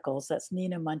good articles. That's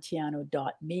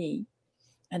ninamunteano.me.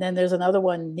 And then there's another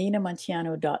one,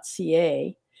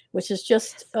 ninamunteano.ca, which is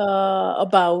just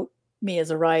about me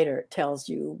as a writer. It tells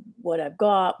you what I've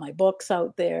got, my books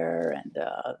out there, and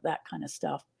that kind of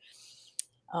stuff.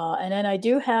 And then I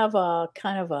do have a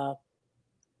kind of a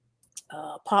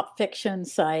pop fiction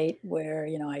site where,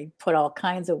 I put all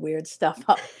kinds of weird stuff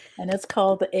up, and it's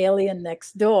called The Alien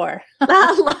Next Door.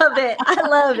 I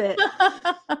love it.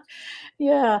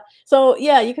 Yeah. So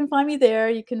you can find me there.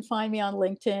 You can find me on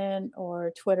LinkedIn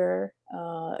or Twitter.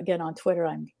 Again, on Twitter,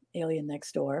 I'm Alien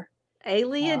Next Door.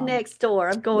 Alien Next Door.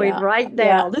 I'm going right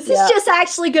now. This is just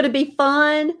actually going to be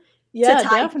fun. Yeah,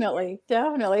 definitely.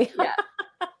 Yeah.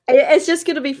 It's just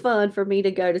going to be fun for me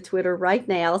to go to Twitter right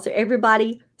now. So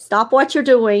everybody, stop what you're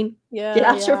doing. Get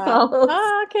out your phones.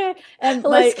 Okay. And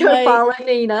let's go follow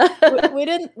Nina. we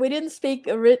didn't speak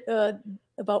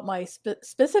about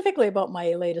specifically about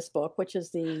my latest book, which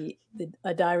is A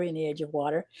Diary in the Age of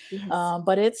Water. Yes.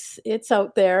 But it's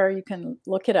out there. You can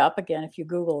look it up again if you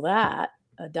Google that.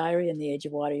 A Diary in the Age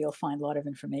of Water. You'll find a lot of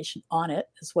information on it,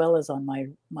 as well as on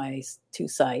my 2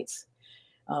 sites.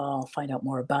 I'll find out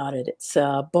more about it. It's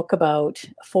a book about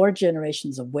 4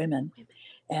 generations of women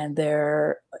and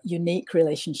their unique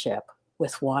relationship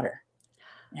with water.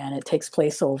 And it takes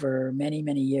place over many,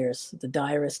 many years. The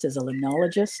diarist is a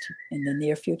limnologist in the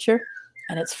near future,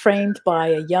 and it's framed by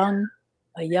a young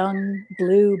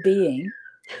blue being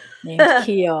named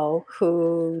Kyo,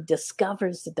 who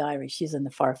discovers the diary. She's in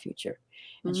the far future,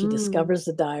 and she discovers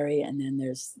the diary, and then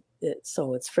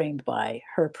so it's framed by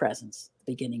her presence,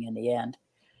 the beginning and the end.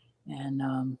 And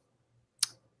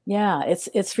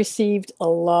it's received a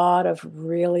lot of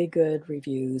really good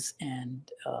reviews and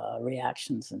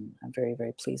reactions, and I'm very,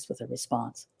 very pleased with the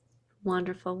response.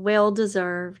 Wonderful. Well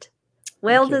deserved.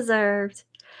 Well deserved.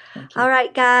 All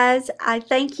right, guys. I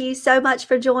thank you so much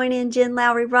for joining Jen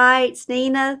Lowry Writes.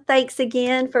 Nina, thanks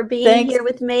again for being here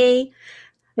with me.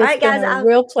 All right, guys. It's been a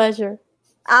real pleasure.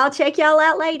 I'll check y'all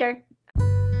out later.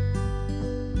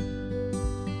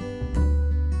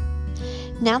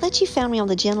 Now that you found me on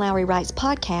the Jen Lowry Writes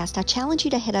podcast, I challenge you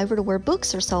to head over to where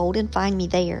books are sold and find me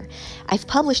there. I've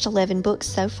published 11 books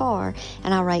so far,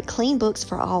 and I write clean books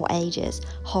for all ages.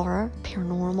 Horror,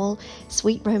 paranormal,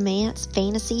 sweet romance,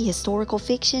 fantasy, historical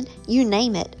fiction, you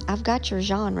name it. I've got your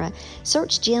genre.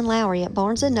 Search Jen Lowry at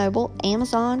Barnes & Noble,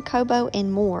 Amazon, Kobo,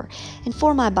 and more. And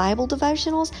for my Bible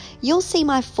devotionals, you'll see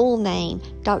my full name,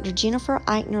 Dr. Jennifer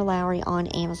Eichner Lowry, on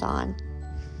Amazon.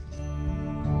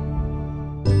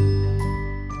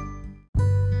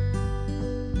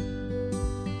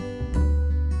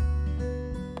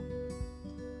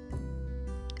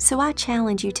 So I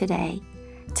challenge you today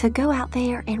to go out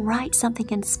there and write something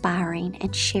inspiring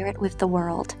and share it with the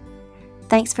world.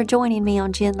 Thanks for joining me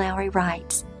on Jen Lowry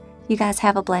Writes. You guys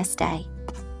have a blessed day.